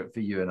favorite for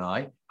you and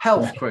I,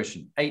 Health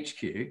Quotient,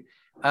 HQ.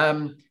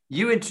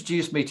 You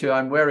introduced me to,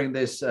 I'm wearing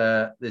this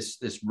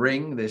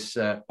ring, this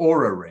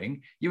Oura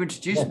ring. You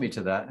introduced me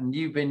to that, and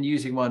you've been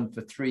using one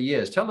for 3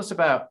 years. Tell us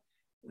about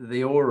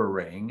the Oura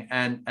ring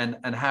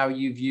and how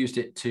you've used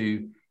it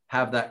to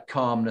have that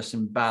calmness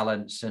and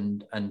balance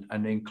and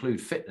include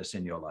fitness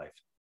in your life.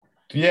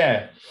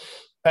 Yeah.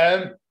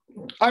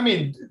 I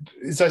mean,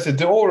 as I said,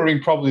 the Oura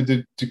ring, probably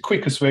the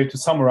quickest way to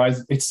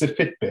summarize, it's a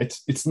Fitbit.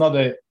 It's not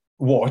a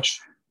watch,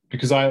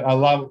 because I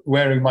love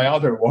wearing my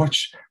other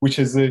watch, which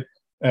is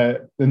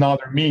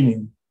another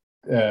meaning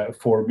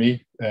for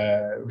me,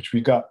 which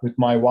we got with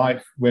my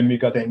wife when we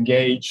got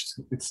engaged,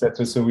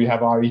 etc. So we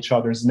have each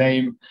other's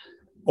name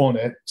on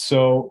it.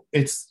 So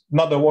it's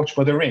not a watch,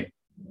 but a ring.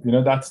 You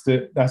know, that's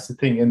the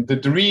thing. And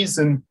the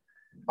reason,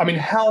 I mean,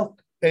 health,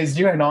 as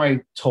you and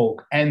I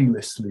talk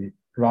endlessly,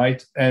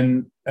 right?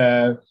 And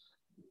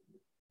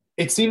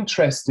it's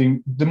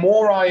interesting. The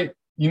more I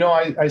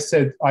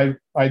said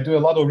I do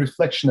a lot of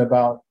reflection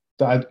about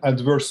the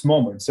adverse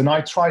moments, and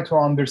I try to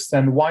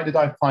understand, why did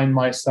I find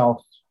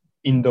myself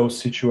in those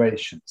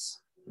situations,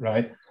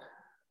 right?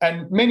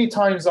 And many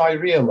times I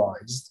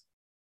realized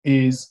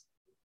is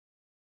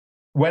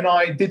when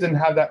I didn't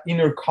have that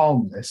inner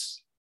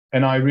calmness,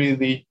 and I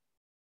really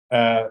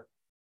I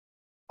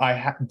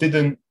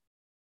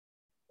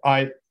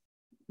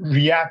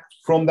react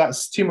from that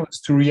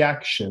stimulus to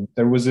reaction.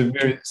 There was a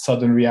very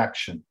sudden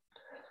reaction.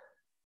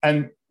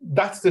 And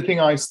that's the thing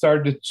I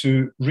started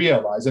to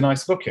realize. And I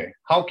said, okay,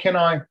 how can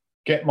I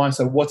get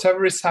myself,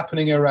 whatever is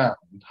happening around,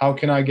 how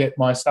can I get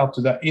myself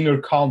to that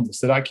inner calmness,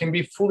 that I can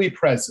be fully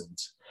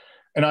present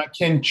and I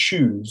can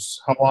choose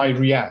how I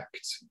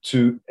react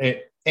to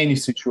any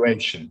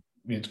situation.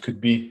 It could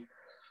be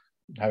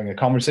having a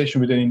conversation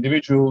with an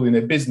individual, in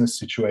a business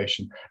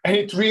situation. And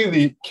it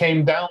really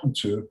came down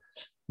to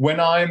when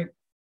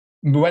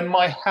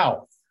my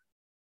health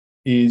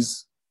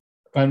is,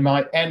 when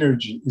my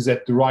energy is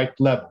at the right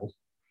level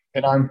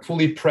and I'm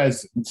fully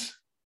present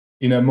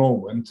in a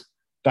moment,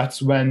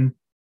 that's when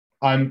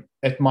I'm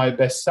at my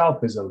best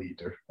self as a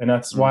leader. And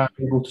that's why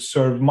I'm able to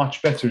serve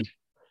much better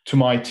to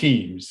my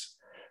teams.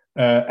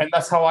 And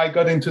that's how I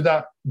got into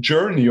that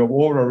journey of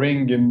Oura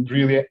Ring and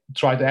really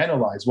try to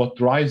analyze what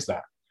drives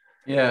that.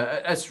 Yeah,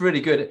 that's really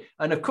good.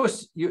 And of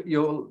course,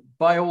 you'll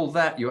by all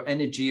that, your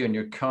energy and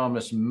your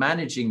calmness,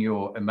 managing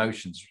your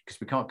emotions, because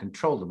we can't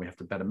control them, we have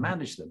to better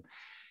manage them.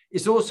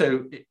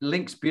 It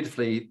links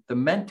beautifully the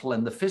mental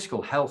and the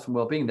physical health and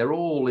well-being. They're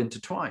all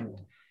intertwined.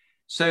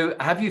 So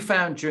have you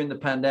found during the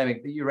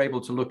pandemic that you're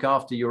able to look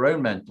after your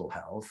own mental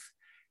health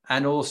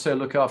and also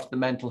look after the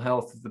mental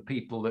health of the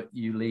people that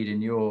you lead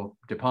in your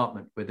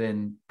department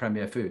within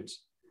Premier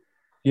Foods?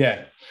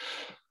 Yeah,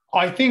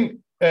 I think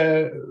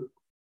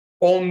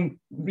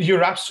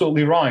you're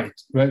absolutely right.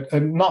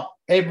 And not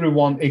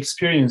everyone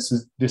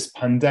experiences this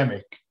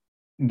pandemic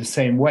in the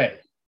same way.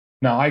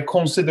 Now, I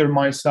consider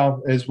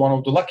myself as one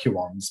of the lucky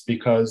ones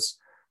because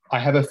I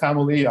have a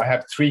family, I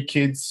have 3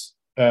 kids,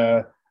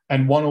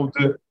 and one of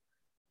the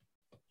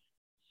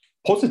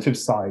positive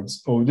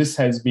sides of this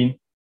has been,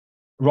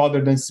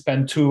 rather than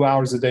spend 2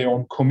 hours a day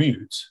on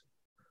commute,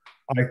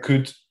 I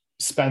could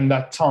spend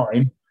that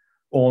time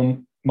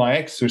on my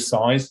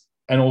exercise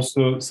and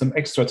also some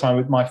extra time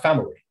with my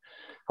family.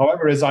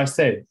 However, as I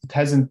said,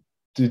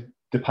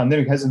 the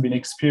pandemic hasn't been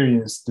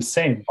experienced the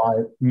same by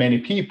many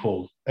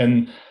people.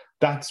 And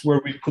that's where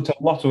we put a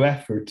lot of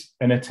effort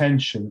and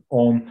attention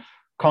on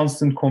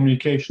constant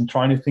communication,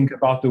 trying to think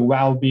about the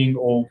well-being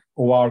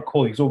of our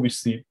colleagues.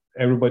 Obviously,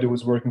 everybody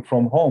was working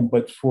from home,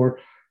 but for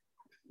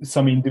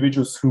some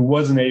individuals who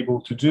wasn't able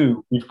to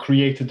do, we've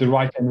created the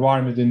right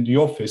environment in the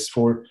office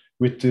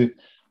with the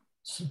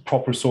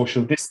proper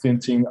social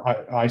distancing,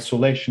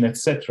 isolation,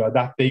 etc.,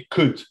 that they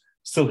could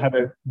still have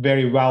a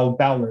very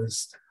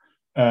well-balanced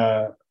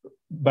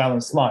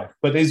life.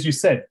 But as you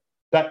said,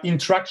 that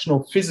interaction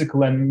of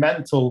physical and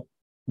mental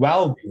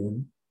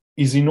well-being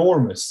is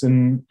enormous.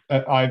 And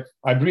I've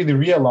really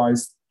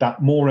realized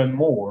that more and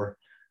more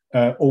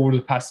over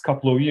the past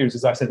couple of years,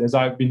 as I said, as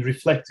I've been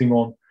reflecting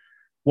on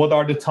what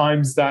are the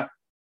times that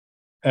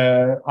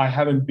I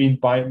haven't been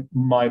by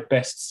my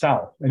best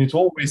self. And it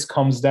always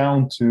comes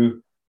down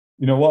to,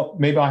 you know what,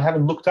 maybe I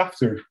haven't looked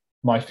after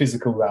my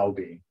physical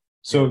well-being.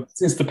 So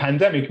since the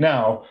pandemic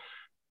now,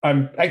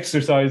 I'm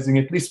exercising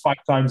at least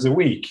 5 times a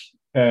week,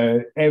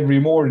 every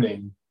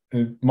morning.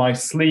 My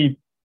sleep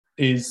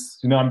is,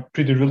 I'm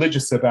pretty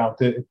religious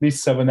about it, at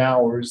least 7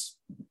 hours,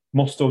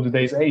 most of the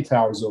days 8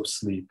 hours of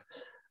sleep.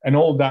 And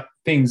all that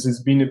things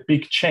has been a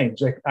big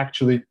change. It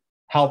actually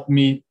helped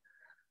me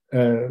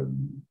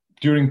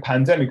during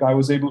pandemic, I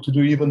was able to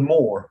do even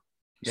more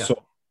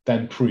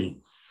than pre.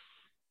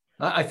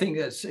 I think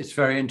it's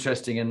very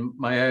interesting. In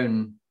my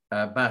own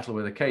battle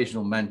with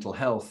occasional mental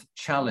health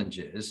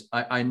challenges,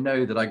 I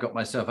know that I got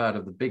myself out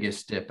of the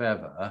biggest dip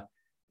ever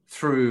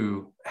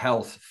through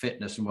health,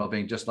 fitness, and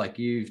well-being, just like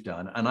you've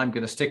done. And I'm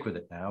going to stick with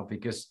it now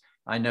because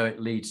I know it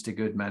leads to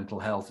good mental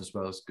health as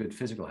well as good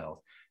physical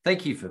health.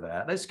 Thank you for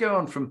that. Let's go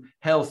on from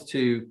health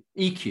to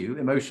EQ,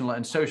 emotional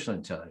and social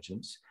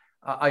intelligence.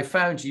 I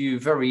found you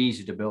very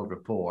easy to build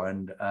rapport.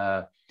 And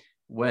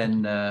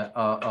when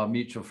our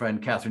mutual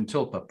friend, Catherine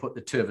Tulpa, put the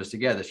two of us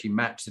together, she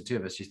matched the two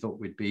of us. She thought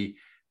we'd be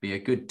a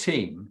good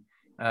team,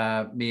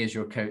 me as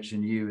your coach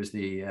and you as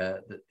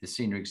the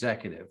senior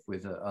executive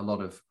with a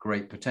lot of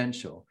great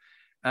potential.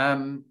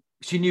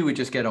 She knew we'd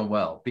just get on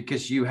well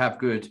because you have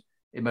good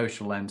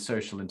emotional and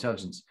social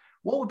intelligence.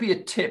 What would be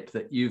a tip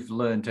that you've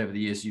learned over the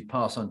years you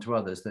pass on to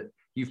others that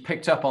you've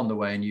picked up on the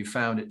way and you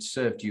found it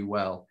served you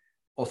well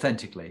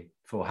authentically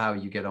for how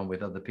you get on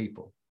with other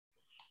people?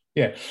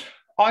 Yeah,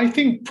 I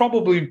think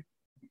probably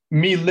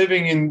me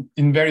living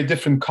in very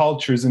different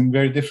cultures and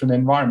very different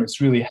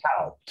environments really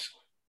helped,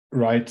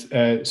 right?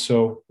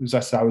 So as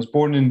I said, I was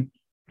born in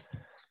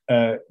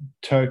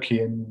Turkey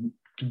and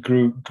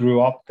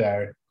grew up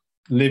there,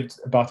 lived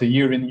about a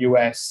year in the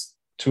US,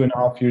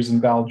 2.5 years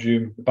in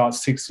Belgium, about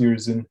 6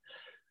 years in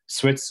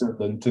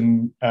Switzerland,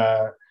 and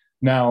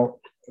now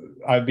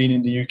I've been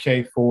in the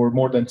UK for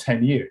more than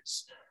 10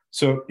 years.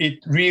 So it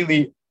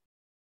really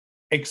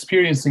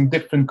experiencing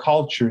different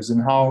cultures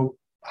and how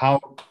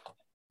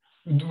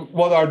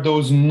what are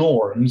those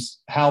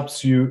norms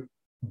helps you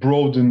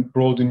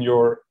broaden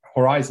your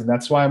horizon.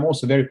 That's why I'm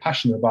also very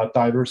passionate about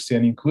diversity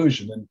and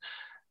inclusion.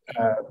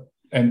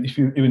 And if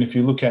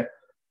you look at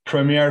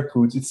Premier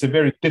Foods, it's a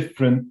very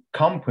different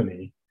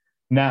company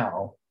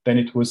now than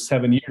it was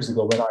 7 years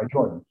ago when I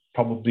joined.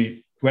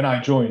 Probably when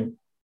I joined,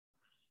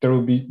 there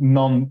will be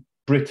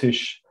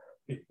non-British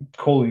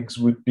colleagues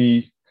would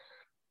be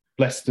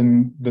less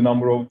than the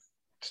number of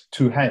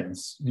two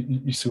hands.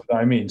 You see what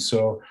I mean?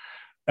 So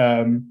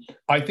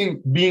I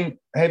think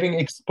having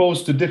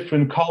exposed to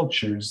different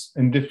cultures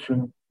and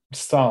different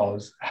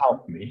styles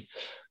helped me.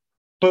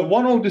 But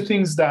one of the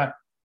things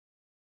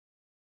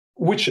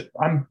which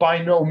I'm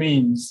by no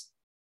means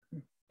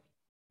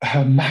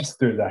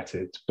mastered at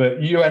it,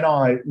 but you and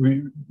I,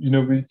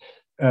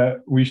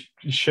 we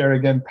share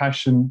again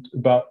passion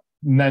about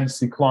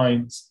Nancy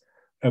Klein's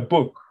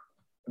book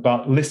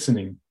about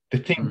listening, the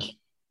thinking,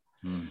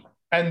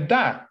 and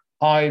that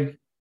I've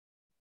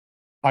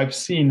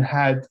seen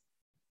had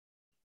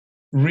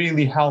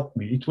really helped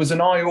me. It was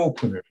an eye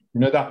opener.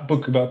 That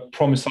book about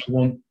promise I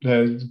want,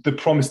 the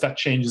promise that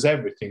changes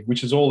everything,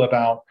 which is all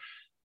about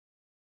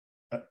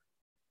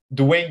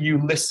the way you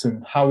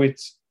listen, how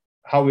it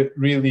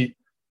really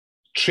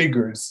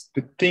triggers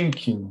the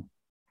thinking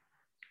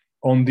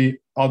on the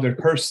other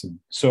person.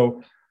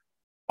 So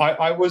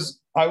I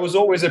was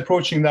always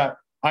approaching that.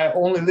 I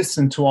only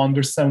listen to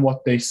understand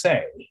what they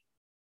say.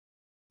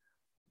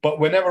 But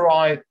whenever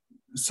I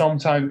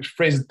sometimes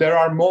phrase, there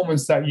are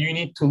moments that you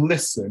need to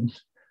listen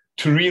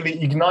to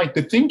really ignite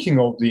the thinking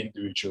of the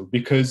individual,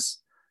 because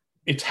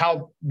it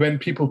helps when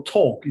people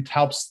talk, it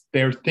helps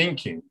their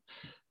thinking.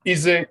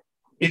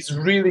 It's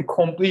really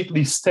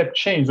completely step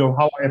change of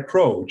how I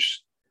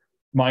approach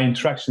my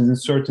interactions in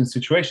certain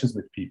situations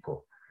with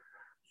people.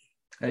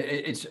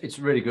 It's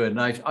really good. And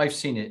I've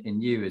seen it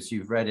in you as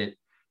you've read it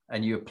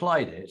and you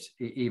applied it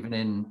even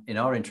in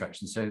our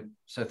interactions.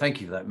 So thank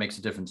you for that. It makes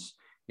a difference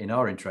in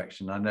our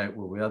interaction. I know it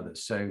will with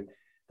others. So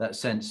that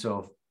sense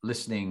of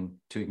listening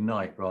to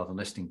ignite rather than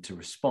listening to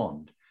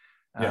respond,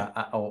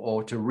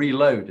 or to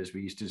reload, as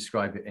we used to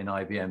describe it in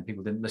IBM.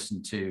 People didn't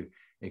listen to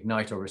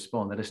ignite or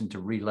respond. They listened to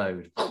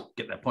reload,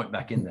 get their point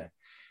back in there.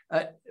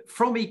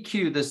 From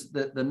EQ, there's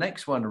the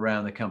next one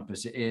around the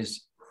compass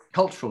is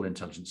cultural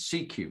intelligence,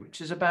 CQ,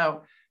 which is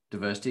about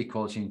diversity,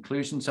 equality,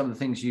 inclusion, some of the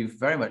things you've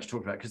very much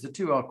talked about, because the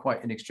two are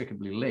quite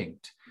inextricably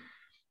linked.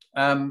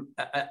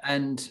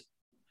 And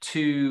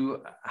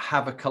to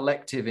have a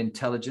collective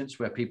intelligence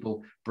where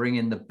people bring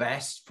in the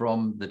best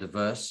from the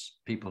diverse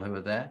people who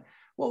are there.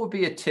 What would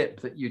be a tip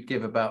that you'd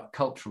give about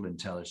cultural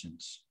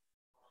intelligence?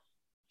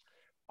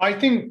 I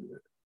think,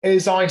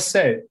 as I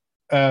said,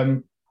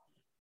 I'm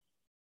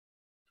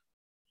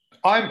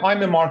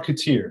a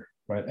marketeer,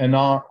 right? And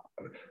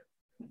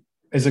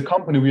as a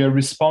company, we are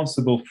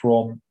responsible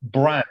for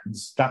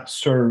brands that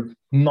serve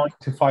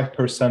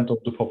 95% of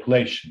the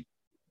population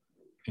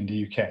in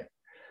the UK.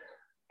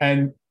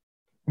 And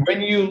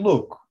when you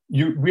look,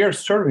 we are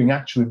serving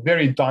actually a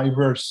very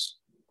diverse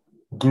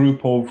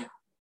group of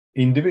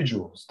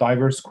individuals,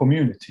 diverse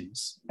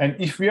communities. And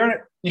if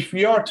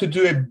we are to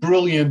do a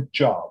brilliant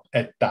job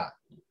at that,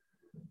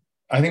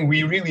 I think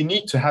we really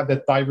need to have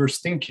that diverse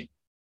thinking.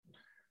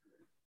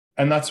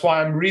 And that's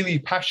why I'm really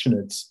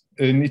passionate,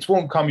 and it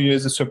won't come you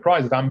as a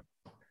surprise that I'm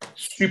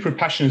super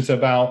passionate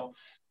about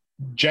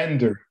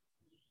gender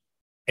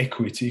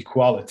equity,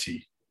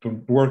 equality for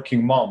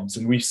working moms.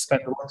 And we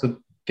spend a lot of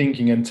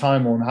thinking and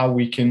time on how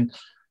we can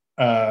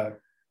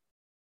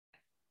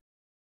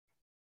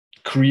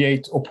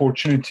create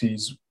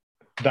opportunities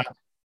that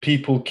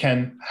people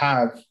can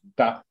have,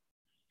 that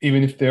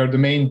even if they are the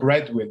main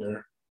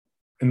breadwinner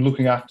and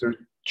looking after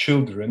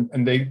children,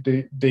 and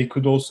they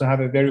could also have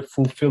a very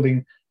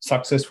fulfilling,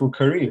 successful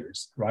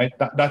careers, right?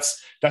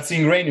 That's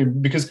ingrained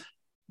in, because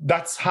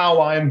that's how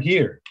I am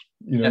here.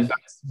 Yes.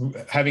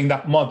 That's, having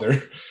that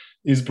mother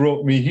is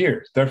brought me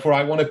here. Therefore,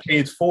 I want to pay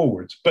it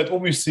forward. But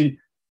obviously,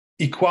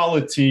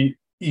 equality,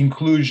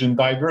 inclusion,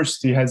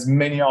 diversity has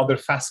many other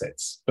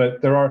facets. But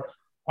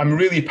I'm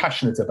really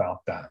passionate about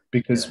that,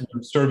 because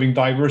we're serving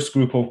diverse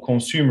group of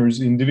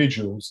consumers,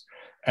 individuals,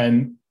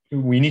 and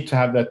we need to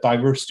have that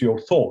diversity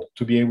of thought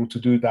to be able to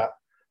do that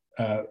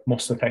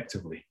most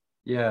effectively.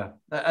 Yeah,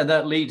 and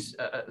that leads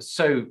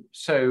so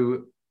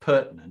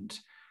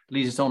pertinent,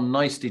 leads us on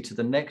nicely to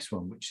the next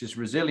one, which is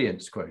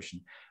resilience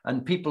quotient.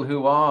 And people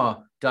who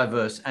are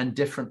diverse and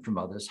different from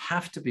others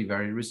have to be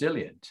very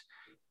resilient,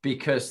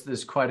 because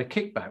there's quite a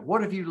kickback.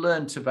 What have you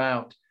learned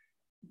about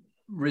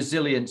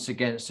resilience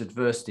against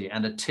adversity,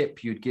 and a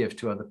tip you'd give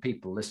to other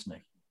people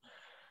listening?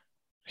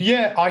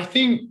 Yeah, I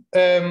think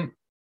if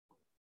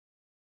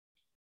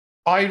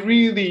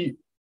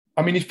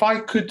I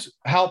could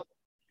help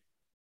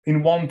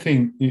in one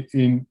thing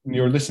in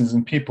your listeners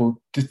and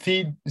people, to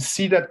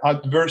see that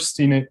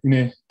adversity in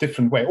a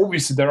different way.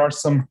 Obviously, there are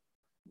some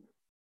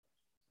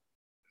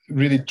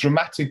really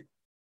dramatic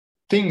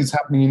things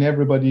happening in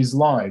everybody's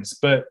lives.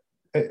 But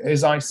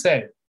as I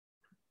said,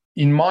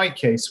 in my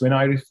case, when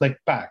I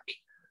reflect back,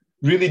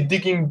 really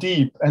digging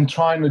deep and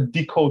trying to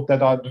decode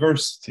that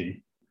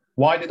adversity.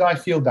 Why did I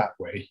feel that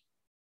way?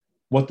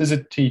 What does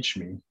it teach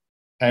me?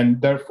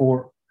 And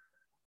therefore,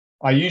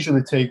 I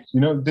usually take,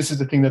 this is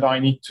the thing that I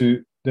need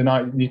to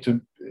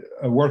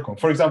work on.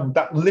 For example,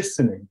 that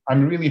listening,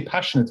 I'm really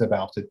passionate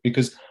about it,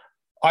 because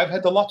I've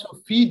had a lot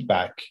of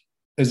feedback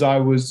as I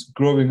was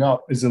growing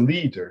up as a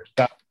leader,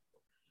 that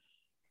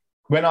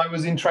when I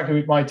was interacting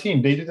with my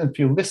team, they didn't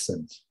feel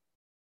listened.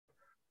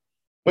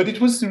 But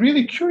it was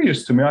really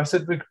curious to me. I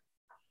said, look,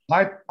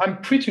 I'm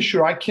pretty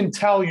sure I can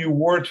tell you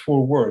word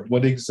for word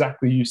what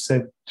exactly you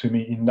said to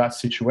me in that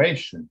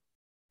situation.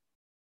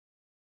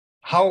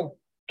 How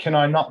can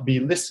I not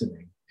be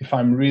listening if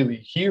I'm really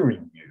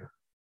hearing you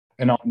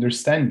and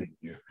understanding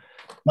you?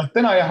 But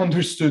then I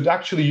understood,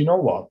 actually, you know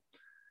what?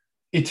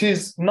 It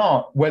is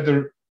not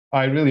whether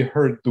I really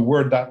heard the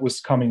word that was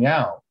coming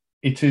out.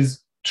 It is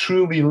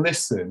truly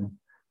listen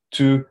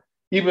to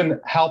even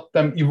help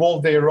them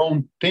evolve their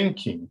own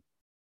thinking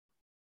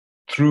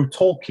through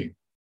talking,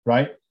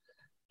 right?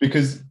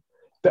 Because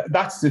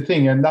that's the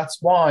thing. And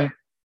that's why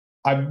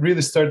I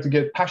really started to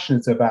get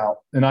passionate about,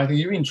 and I think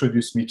you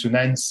introduced me to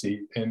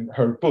Nancy in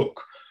her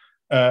book,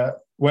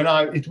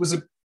 it was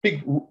a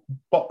big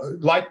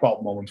light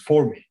bulb moment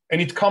for me.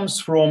 And it comes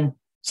from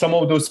some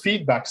of those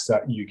feedbacks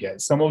that you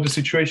get, some of the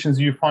situations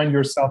you find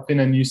yourself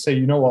in, and you say,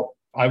 you know what,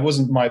 I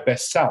wasn't my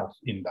best self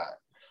in that.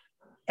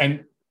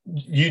 And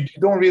you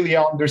don't really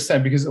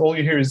understand, because all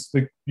you hear is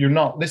like, you're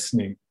not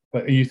listening.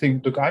 But you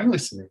think, look, I'm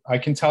listening. I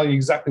can tell you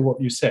exactly what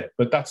you said,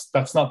 but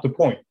that's not the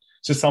point.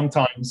 So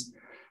sometimes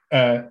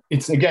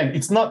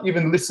it's not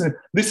even listening.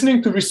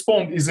 Listening to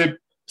respond is a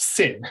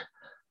sin.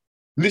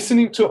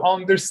 Listening to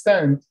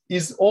understand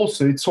is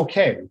also, it's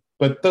okay,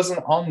 but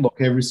doesn't unlock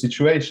every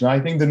situation. I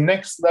think the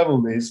next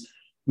level is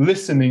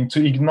listening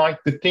to ignite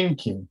the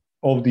thinking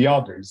of the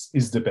others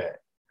is the bet.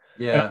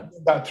 Yeah. And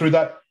that through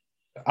that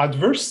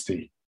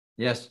adversity.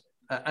 Yes.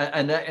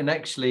 And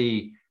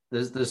actually,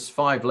 there's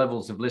 5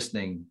 levels of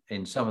listening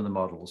in some of the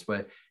models,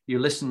 where you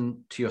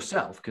listen to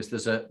yourself, because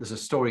there's a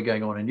story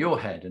going on in your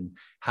head and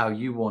how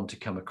you want to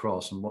come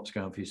across and what's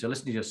going on for you. So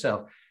listening to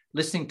yourself,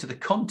 listening to the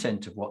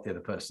content of what the other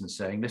person's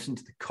saying, listening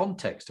to the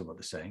context of what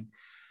they're saying,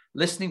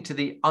 listening to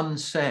the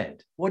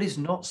unsaid, what is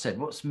not said,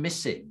 what's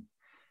missing,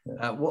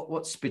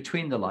 what's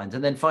between the lines,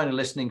 and then finally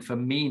listening for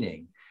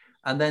meaning.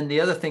 And then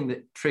the other thing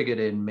that triggered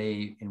in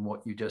me in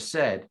what you just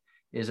said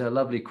is a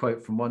lovely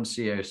quote from one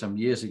CEO some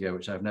years ago,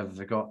 which I've never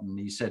forgotten.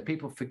 He said,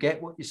 people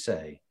forget what you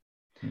say,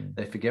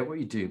 they forget what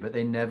you do, but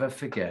they never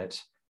forget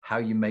how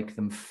you make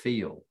them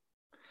feel.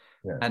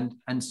 Yeah.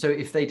 And so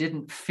if they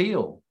didn't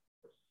feel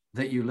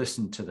that you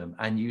listened to them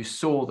and you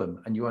saw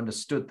them and you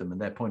understood them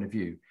and their point of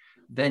view,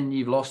 then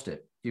you've lost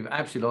it. You've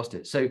absolutely lost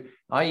it. So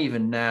I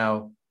even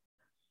now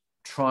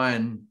try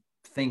and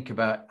think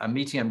about a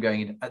meeting I'm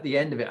going in. At the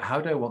end of it,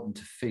 how do I want them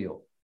to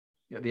feel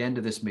at the end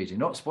of this meeting?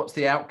 Not what's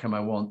the outcome I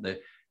want, the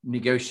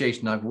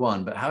negotiation I've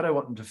won, but how do I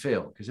want them to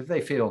feel? Because if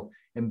they feel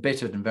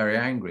embittered and very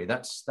angry,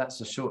 that's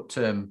a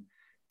short-term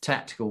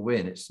tactical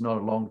win. It's not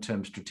a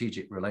long-term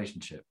strategic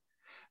relationship.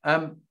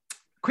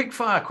 Quick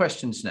fire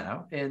questions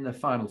now in the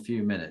final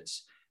few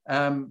minutes.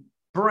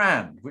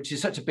 Brand, which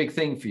is such a big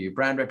thing for you,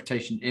 brand,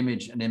 reputation,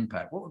 image, and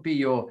impact. What would be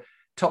your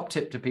top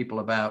tip to people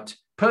about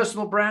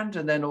personal brand?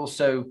 And then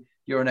also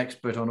you're an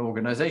expert on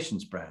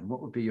organizations brand.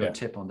 What would be your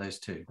tip on those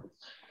two?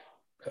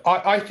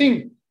 I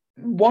think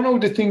one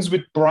of the things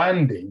with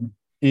branding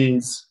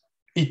is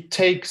it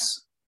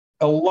takes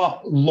a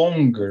lot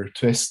longer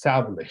to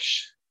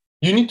establish.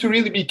 You need to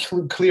really be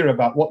clear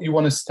about what you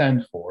want to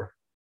stand for.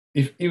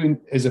 if even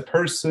as a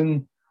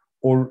person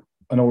or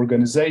an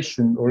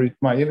organization, or it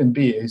might even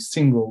be a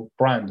single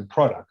brand, a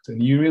product,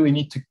 and you really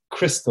need to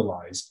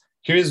crystallize,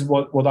 here's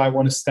what I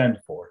want to stand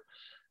for.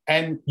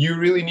 And you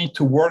really need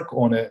to work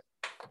on it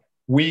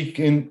week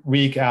in,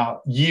 week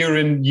out, year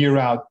in, year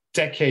out,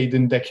 decade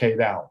in, decade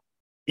out.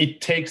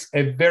 It takes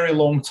a very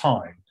long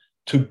time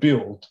to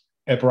build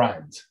a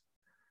brand,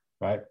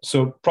 right?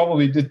 So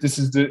probably this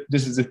is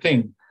the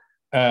thing.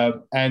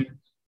 And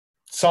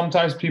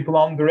sometimes people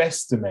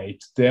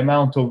underestimate the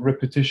amount of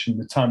repetition,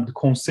 the time, the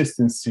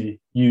consistency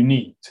you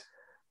need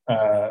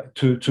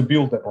to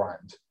build a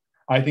brand.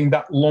 I think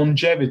that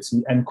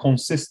longevity and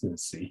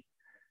consistency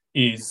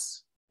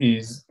is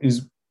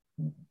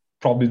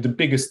probably the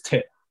biggest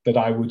tip that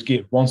I would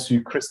give once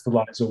you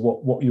crystallize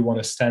what you want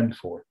to stand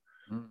for.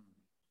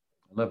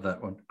 I love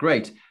that one.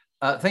 Great.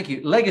 Thank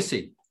you.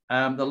 Legacy,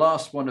 the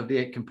last one of the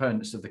 8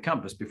 components of the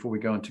compass before we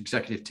go on to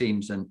executive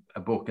teams and a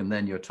book and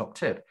then your top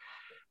tip.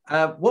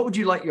 What would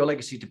you like your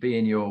legacy to be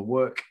in your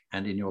work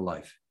and in your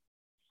life?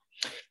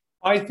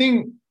 I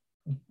think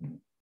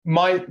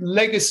my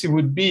legacy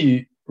would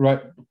be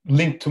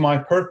linked to my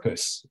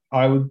purpose.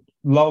 I would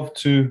love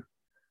to,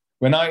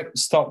 when I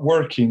start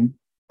working,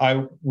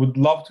 I would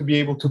love to be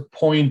able to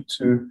point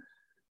to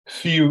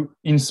few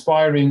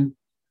inspiring,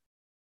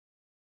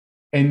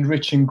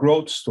 enriching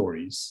growth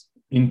stories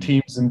in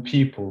teams and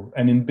people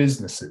and in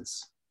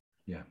businesses.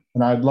 Yeah.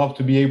 And I'd love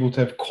to be able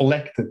to have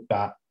collected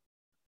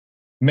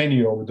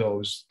many of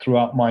those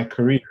throughout my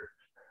career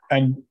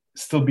and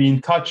still be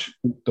in touch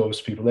with those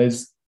people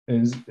as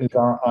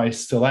I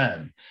still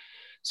am.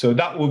 So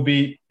that would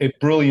be a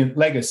brilliant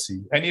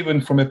legacy. And even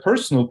from a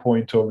personal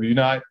point of view,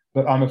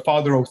 I'm a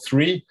father of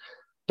 3,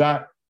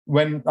 that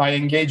when I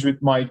engage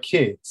with my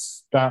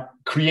kids, that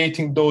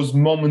creating those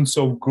moments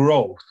of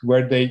growth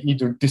where they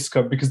either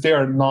discover, because they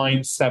are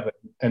 9, 7,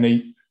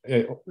 and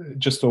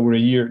just over a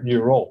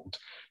year old.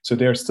 So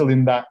they're still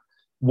in that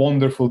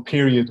wonderful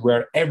period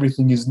where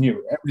everything is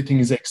new, everything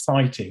is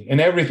exciting, and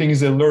everything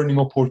is a learning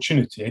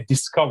opportunity, a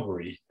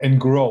discovery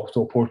and growth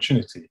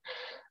opportunity.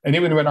 And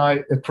even when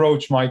I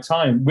approach my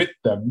time with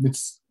them,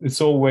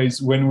 it's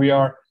always when we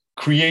are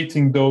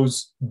creating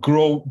those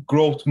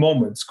growth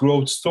moments,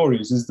 growth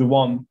stories is the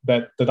one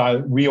that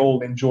we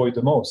all enjoy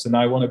the most. And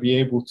I want to be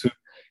able to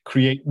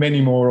create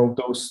many more of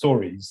those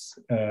stories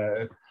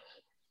over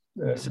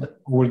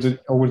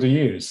the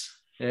years.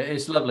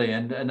 It's lovely.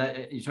 And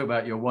you talk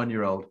about your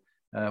 1-year-old.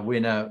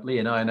 Lee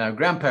and I are now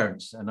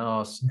grandparents, and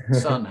our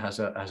son has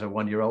a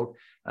 1-year-old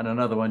and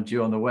another one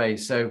due on the way.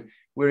 So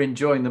we're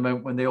enjoying the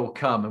moment when they all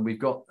come, and we've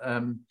got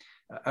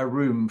a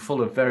room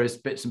full of various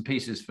bits and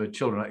pieces for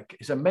children.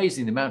 It's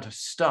amazing the amount of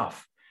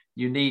stuff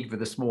you need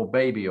with a small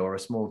baby or a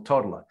small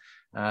toddler,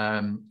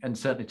 and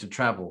certainly to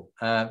travel.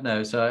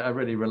 So I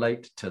really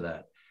relate to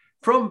that.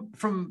 From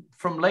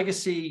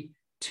legacy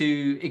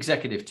to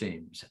executive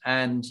teams,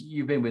 and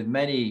you've been with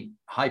many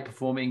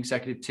high-performing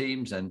executive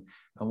teams and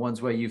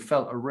ones where you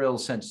felt a real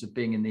sense of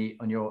being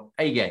on your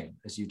A game,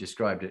 as you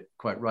described it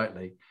quite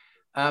rightly.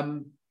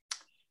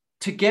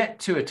 To get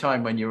to a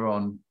time when you're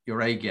on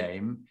your A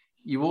game,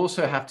 you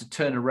also have to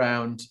turn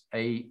around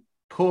a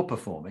poor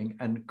performing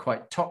and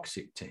quite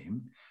toxic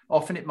team.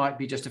 Often it might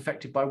be just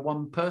affected by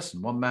one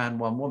person, one man,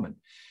 one woman.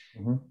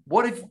 Mm-hmm.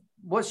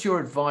 What's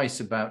your advice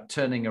about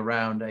turning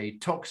around a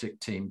toxic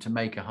team to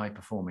make a high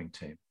performing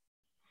team?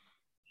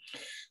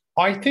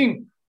 I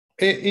think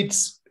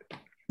it's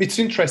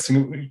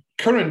interesting.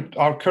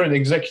 Our current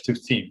executive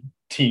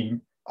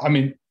team. I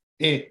mean,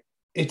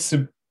 it's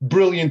a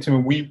brilliant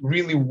team. We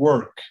really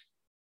work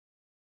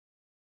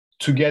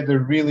together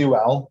really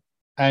well,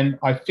 and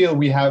I feel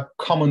we have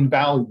common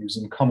values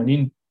and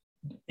common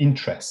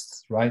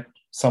interests. Right,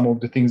 some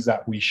of the things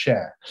that we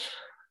share,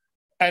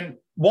 and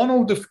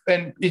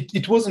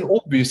it wasn't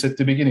obvious at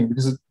the beginning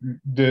because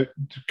the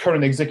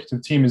current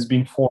executive team has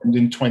been formed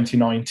in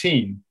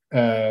 2019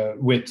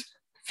 with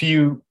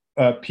few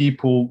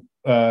people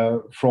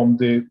from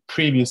the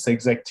previous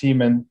exec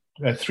team, and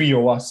 3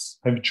 of us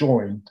have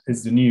joined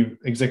as the new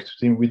executive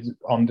team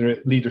under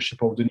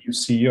leadership of the new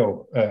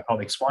CEO,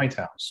 Alex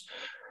Whitehouse.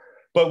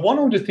 But one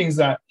of the things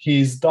that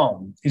he's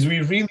done is we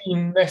really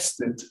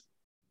invested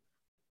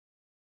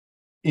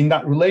in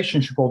that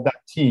relationship of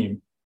that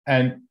team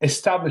and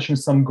establishing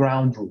some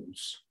ground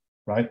rules,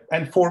 right?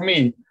 And for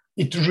me,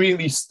 it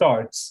really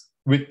starts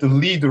with the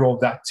leader of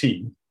that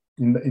team.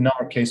 In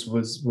our case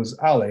was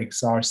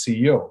Alex, our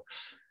CEO.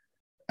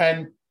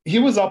 And he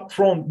was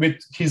upfront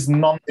with his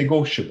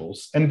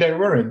non-negotiables, and there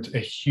weren't a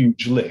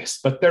huge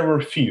list, but there were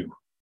a few,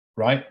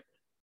 right?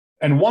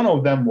 And one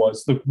of them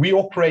was, look, we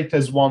operate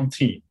as one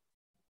team.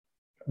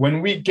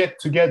 When we get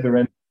together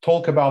and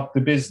talk about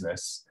the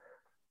business,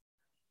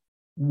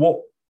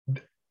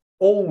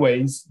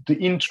 always the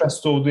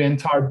interest of the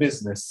entire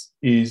business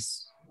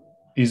is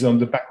on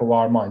the back of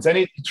our minds. And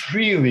it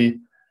really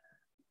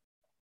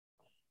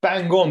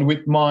bang on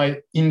with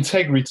my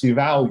integrity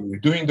value,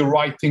 doing the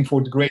right thing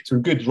for the greater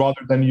good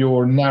rather than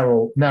your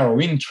narrow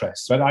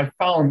interests. But I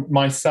found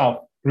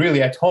myself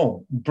really at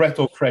home, breath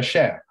of fresh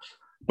air.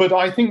 But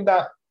I think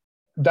that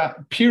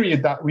that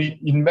period that we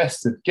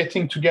invested,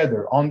 getting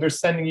together,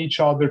 understanding each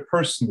other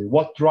personally,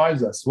 what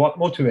drives us, what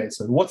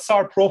motivates us, what's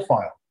our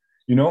profile,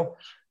 you know,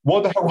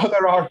 what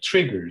are our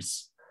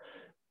triggers,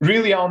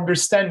 really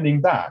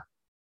understanding that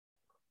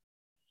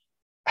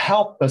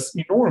helped us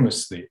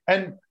enormously.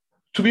 And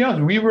to be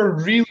honest, we were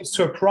really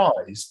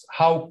surprised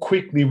how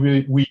quickly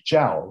we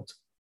gelled.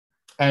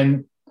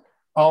 And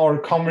our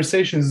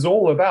conversation is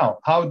all about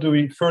how do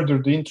we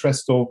further the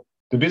interest of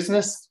the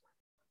business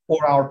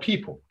or our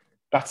people.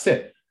 That's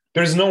it.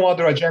 There's no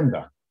other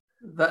agenda.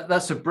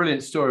 That's a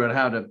brilliant story on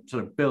how to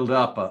sort of build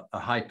up a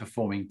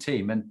high-performing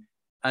team.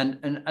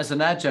 And as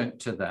an adjunct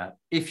to that,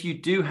 if you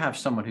do have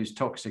someone who's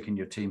toxic in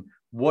your team,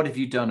 what have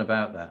you done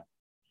about that?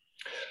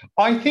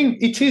 I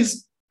think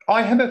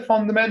I have a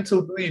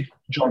fundamental belief,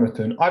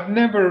 Jonathan. I've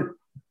never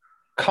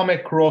come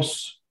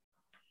across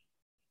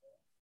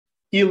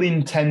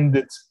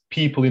ill-intended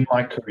people in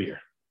my career.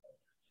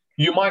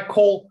 You might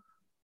call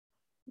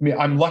me,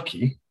 I'm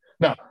lucky.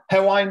 Now,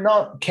 have I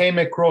not came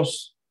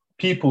across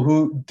people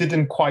who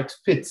didn't quite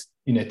fit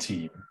in a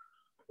team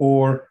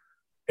or,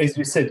 as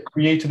you said,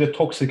 created a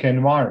toxic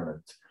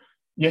environment?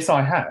 Yes,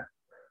 I have.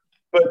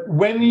 But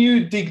when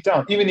you dig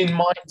down, even in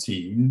my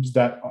teams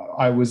that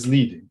I was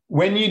leading,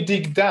 when you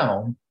dig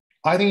down,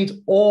 I think it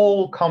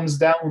all comes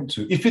down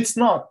to, if it's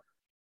not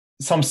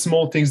some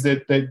small things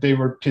that they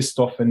were pissed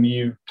off and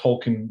you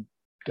talking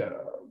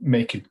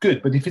make it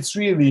good, but if it's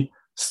really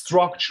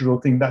structural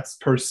thing that's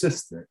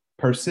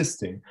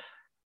persisting,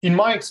 in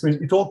my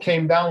experience, it all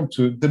came down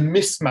to the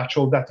mismatch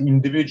of that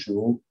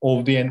individual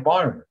of the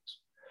environment.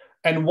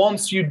 And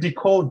once you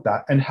decode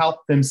that and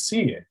help them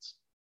see it,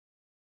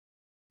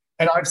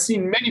 and I've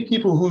seen many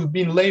people who've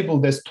been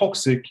labeled as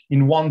toxic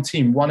in one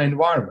team, one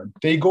environment,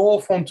 they go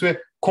off onto a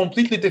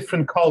completely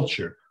different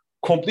culture,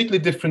 completely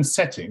different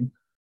setting,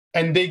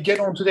 and they get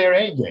onto their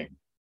A game.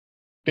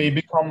 They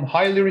become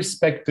highly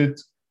respected,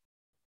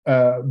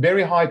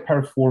 very high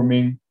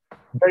performing,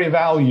 very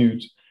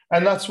valued.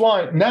 And that's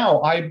why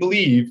now I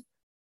believe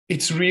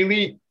it's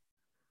really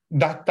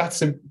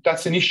that's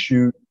an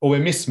issue or a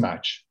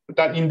mismatch.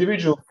 That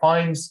individual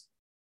finds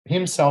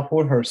himself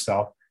or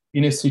herself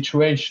in a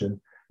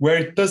situation where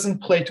it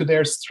doesn't play to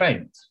their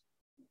strength.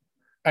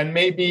 And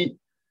maybe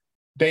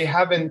they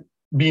haven't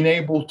been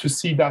able to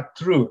see that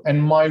through.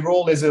 And my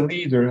role as a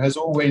leader has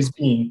always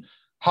been,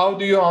 how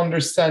do you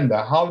understand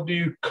that? How do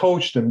you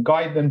coach them,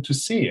 guide them to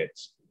see it?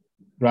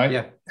 Right?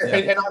 Yeah.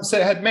 And I've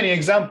had many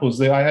examples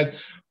there. I had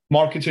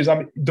marketers. I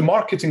mean, the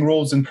marketing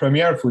roles in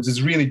Premier Foods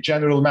is really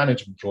general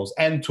management roles,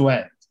 end to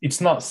end.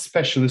 It's not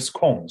specialist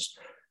comms.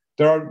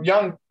 There are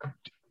young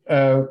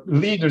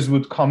leaders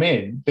would come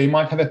in. They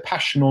might have a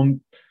passion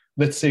on,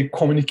 let's say,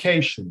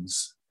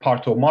 communications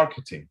part of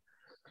marketing,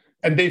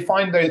 and they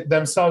find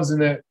themselves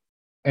in an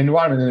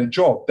environment, in a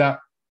job that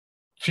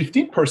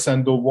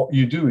 15% of what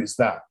you do is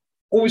that.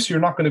 Obviously,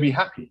 you're not going to be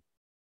happy,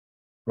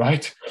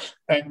 right?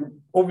 And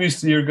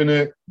obviously, you're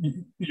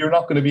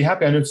not going to be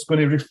happy, and it's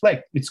going to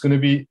reflect. It's going to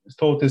be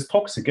thought as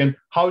toxic. And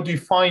how do you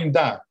find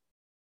that?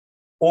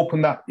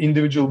 Open that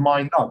individual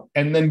mind up,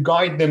 and then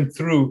guide them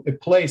through a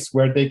place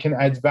where they can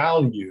add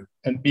value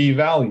and be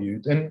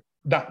valued, and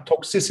that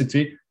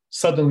toxicity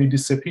suddenly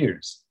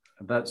disappears.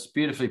 That's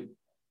beautifully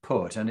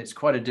put, and it's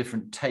quite a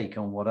different take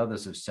on what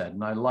others have said,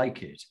 and I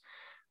like it.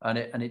 And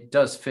it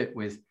does fit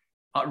with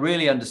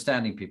really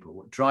understanding people,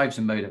 what drives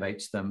and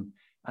motivates them.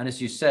 And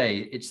as you say,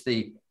 it's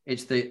the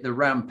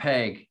round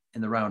peg in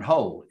the round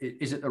hole.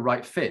 Is it the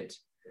right fit?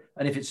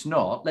 And if it's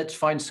not, let's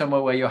find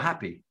somewhere where you're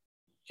happy.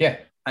 Yeah.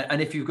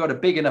 And if you've got a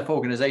big enough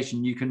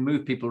organization, you can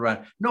move people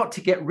around, not to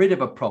get rid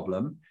of a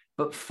problem,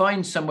 but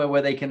find somewhere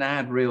where they can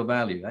add real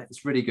value.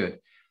 It's really good.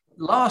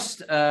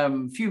 Last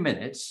few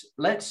minutes,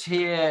 let's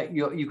hear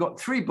you've got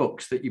 3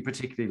 books that you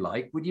particularly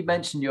like. Would you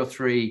mention your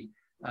 3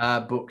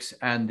 books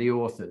and the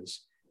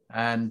authors?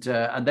 And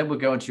then we'll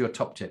go on to your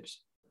top tips.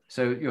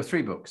 So your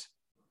 3 books.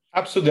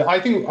 Absolutely. I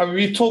think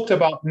we talked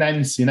about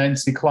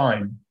Nancy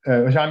Klein,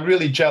 which I'm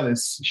really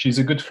jealous. She's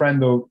a good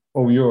friend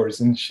of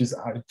yours, and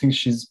I think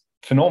she's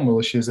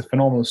phenomenal. She has a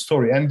phenomenal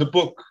story. And the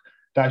book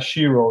that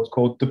she wrote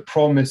called The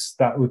Promise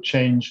That Would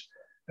Change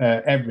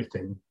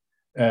Everything.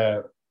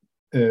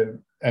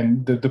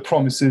 And the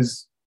promise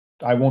is,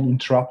 I won't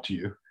interrupt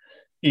you,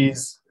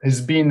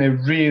 has been a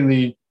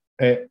really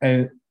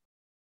a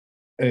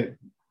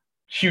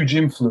huge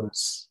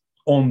influence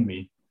on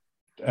me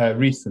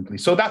recently.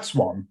 So that's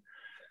one.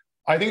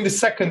 I think the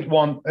second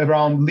one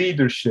around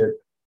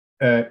leadership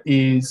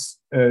is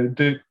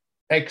the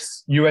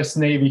ex-US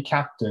Navy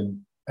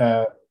captain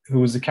who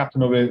was the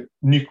captain of a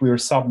nuclear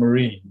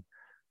submarine.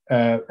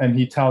 And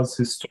he tells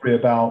his story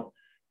about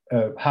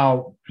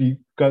how he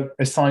got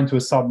assigned to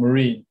a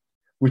submarine,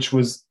 which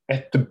was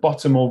at the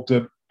bottom of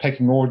the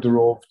pecking order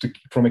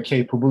from a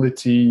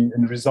capability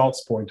and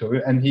results point of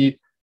view. And he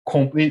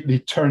completely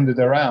turned it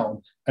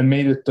around and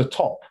made it the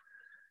top.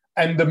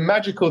 And the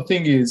magical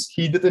thing is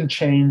he didn't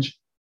change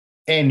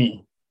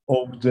any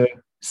of the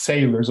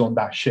sailors on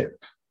that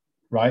ship,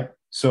 right?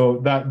 So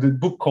that the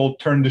book called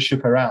Turn the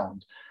Ship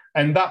Around.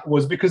 And that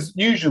was because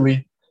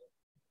usually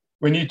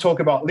when you talk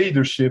about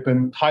leadership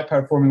and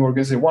high-performing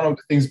organization, one of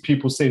the things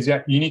people say is,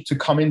 yeah, you need to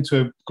come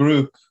into a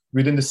group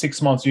within the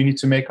 6 months. You need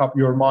to make up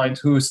your mind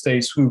who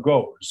stays, who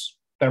goes.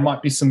 There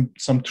might be some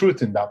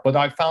truth in that, but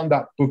I found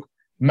that book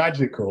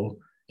magical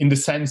in the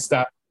sense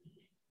that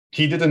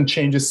he didn't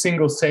change a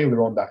single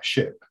sailor on that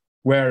ship,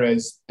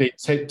 whereas they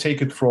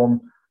take it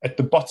from at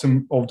the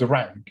bottom of the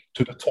rank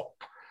to the top,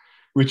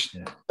 which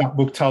that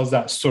book tells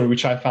that story,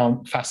 which I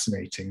found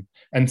fascinating,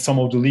 and some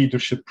of the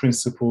leadership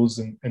principles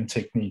and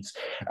techniques.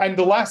 And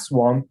the last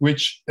one,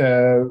 which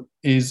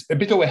is a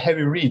bit of a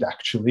heavy read,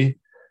 actually,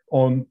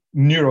 on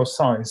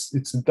neuroscience.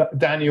 It's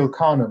Daniel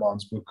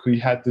Kahneman's book. He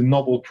had the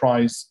Nobel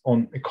Prize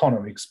on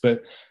economics,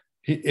 but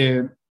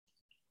it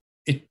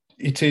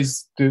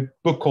is the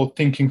book called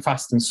Thinking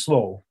Fast and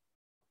Slow.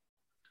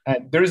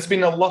 And there has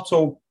been a lot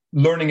of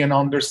learning and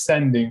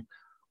understanding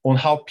on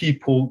how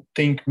people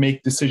think,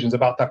 make decisions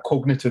about that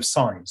cognitive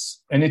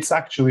science. And it's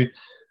actually,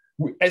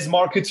 as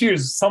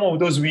marketeers, some of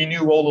those we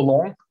knew all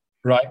along,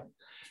 right?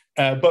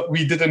 But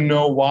we didn't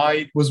know why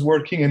it was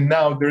working. And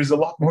now there's a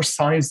lot more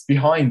science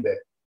behind it.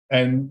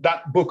 And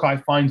that book I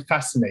find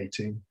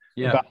fascinating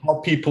about how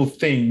people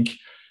think.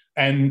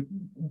 And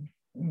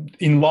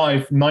in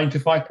life,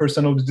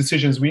 95% of the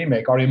decisions we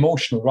make are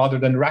emotional rather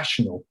than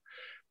rational,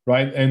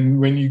 right? And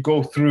when you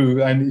go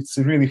through, and it's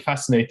a really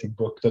fascinating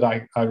book that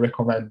I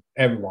recommend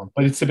everyone,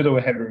 but it's a bit of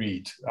a heavy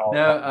read.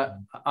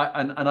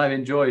 And I've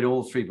enjoyed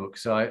all three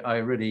books, so I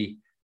really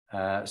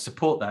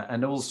support that.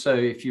 And also,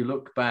 if you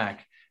look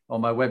back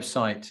on my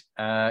website,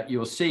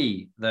 you'll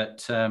see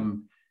that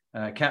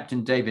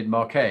Captain David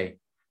Marquet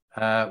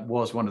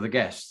was one of the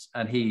guests,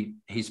 and he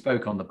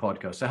spoke on the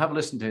podcast. So have a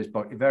listen to his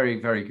book. Very,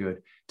 very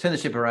good. Turn the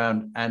Ship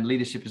Around and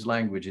Leadership as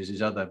Language is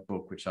his other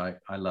book, which I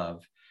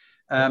love.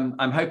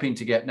 I'm hoping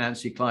to get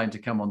Nancy Kline to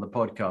come on the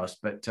podcast,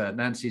 but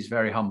Nancy's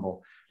very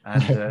humble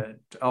and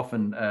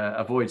often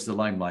avoids the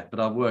limelight, but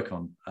I'll work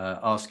on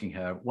asking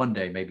her. One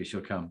day, maybe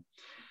she'll come.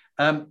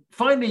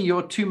 Finally,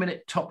 your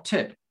 2-minute top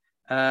tip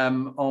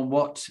on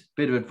what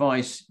bit of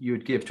advice you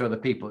would give to other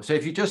people. So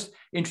if you just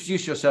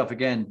introduce yourself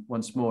again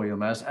once more,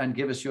 Yilmaz, and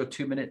give us your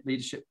 2-minute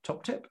leadership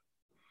top tip.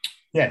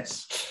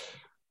 Yes.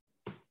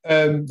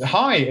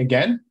 Hi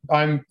again.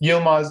 I'm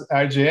Yilmaz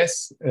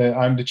Erciyes.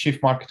 I'm the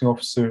Chief Marketing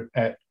Officer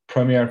at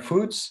Premier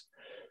Foods.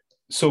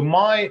 So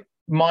my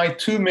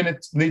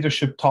 2-minute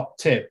leadership top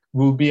tip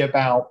will be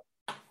about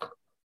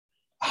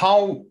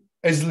how,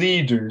 as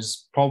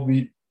leaders,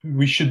 probably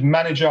we should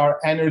manage our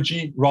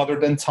energy rather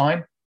than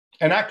time.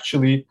 And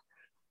actually,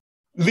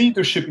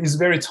 leadership is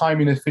very time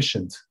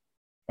inefficient,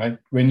 right?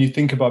 When you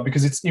think about,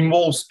 because it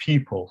involves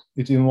people,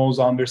 it involves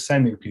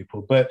understanding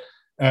people. But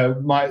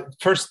my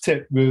first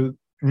tip will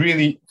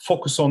really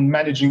focus on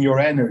managing your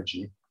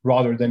energy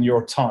rather than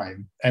your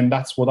time. And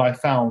that's what I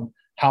found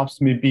helps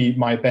me be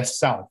my best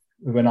self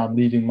when I'm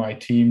leading my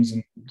teams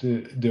and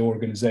the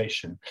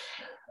organization.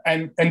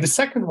 And the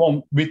second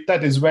one with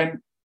that is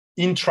when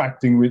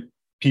interacting with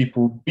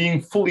people,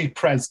 being fully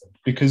present,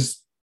 because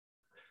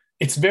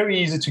it's very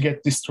easy to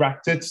get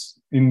distracted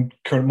in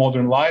current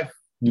modern life.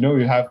 You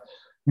know,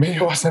 many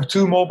of us have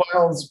 2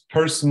 mobiles,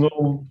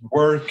 personal,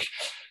 work.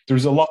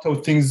 There's a lot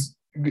of things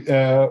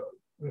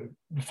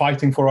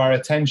fighting for our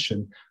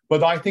attention.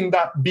 But I think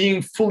that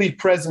being fully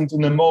present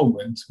in a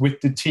moment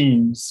with the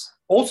teams,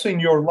 also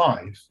in your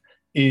life,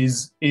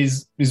 is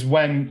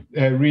when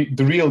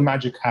the real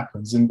magic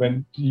happens, and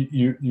when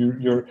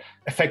your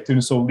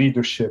effectiveness of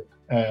leadership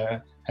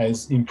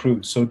has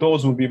improved. So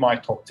those will be my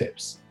top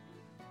tips.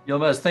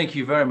 Yilmaz, thank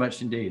you very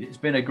much indeed. It's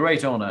been a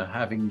great honor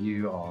having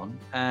you on,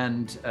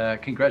 and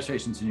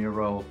congratulations on your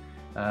role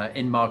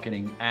in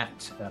marketing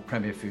at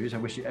Premier Foods. I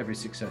wish you every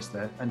success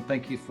there, and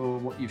thank you for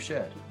what you've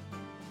shared.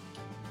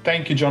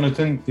 Thank you,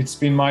 Jonathan. It's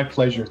been my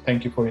pleasure.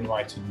 Thank you for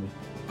inviting me.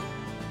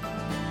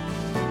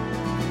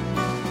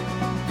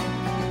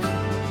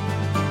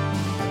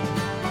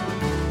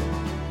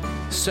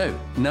 So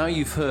now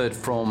you've heard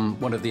from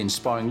one of the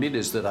inspiring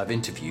leaders that I've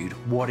interviewed.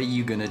 What are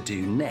you going to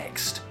do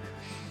next?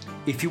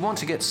 If you want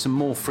to get some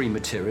more free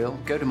material,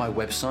 go to my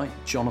website,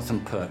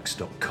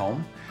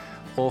 jonathanperks.com,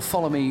 or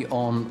follow me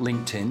on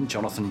LinkedIn,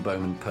 Jonathan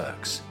Bowman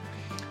Perks.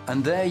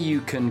 And there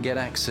you can get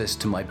access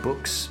to my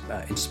books,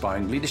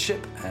 Inspiring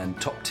Leadership and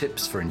Top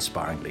Tips for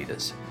Inspiring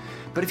Leaders.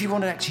 But if you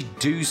want to actually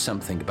do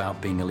something about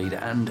being a leader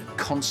and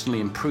constantly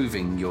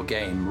improving your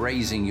game,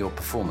 raising your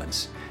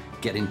performance,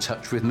 get in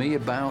touch with me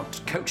about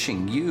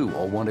coaching you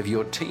or one of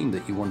your team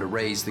that you want to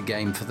raise the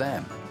game for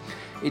them.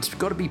 It's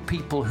got to be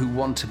people who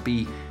want to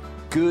be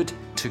good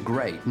to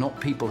great, not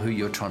people who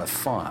you're trying to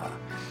fire.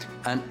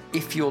 And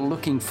if you're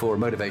looking for a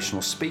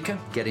motivational speaker,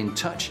 get in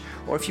touch.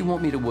 Or if you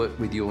want me to work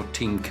with your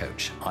team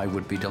coach, I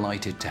would be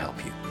delighted to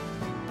help you.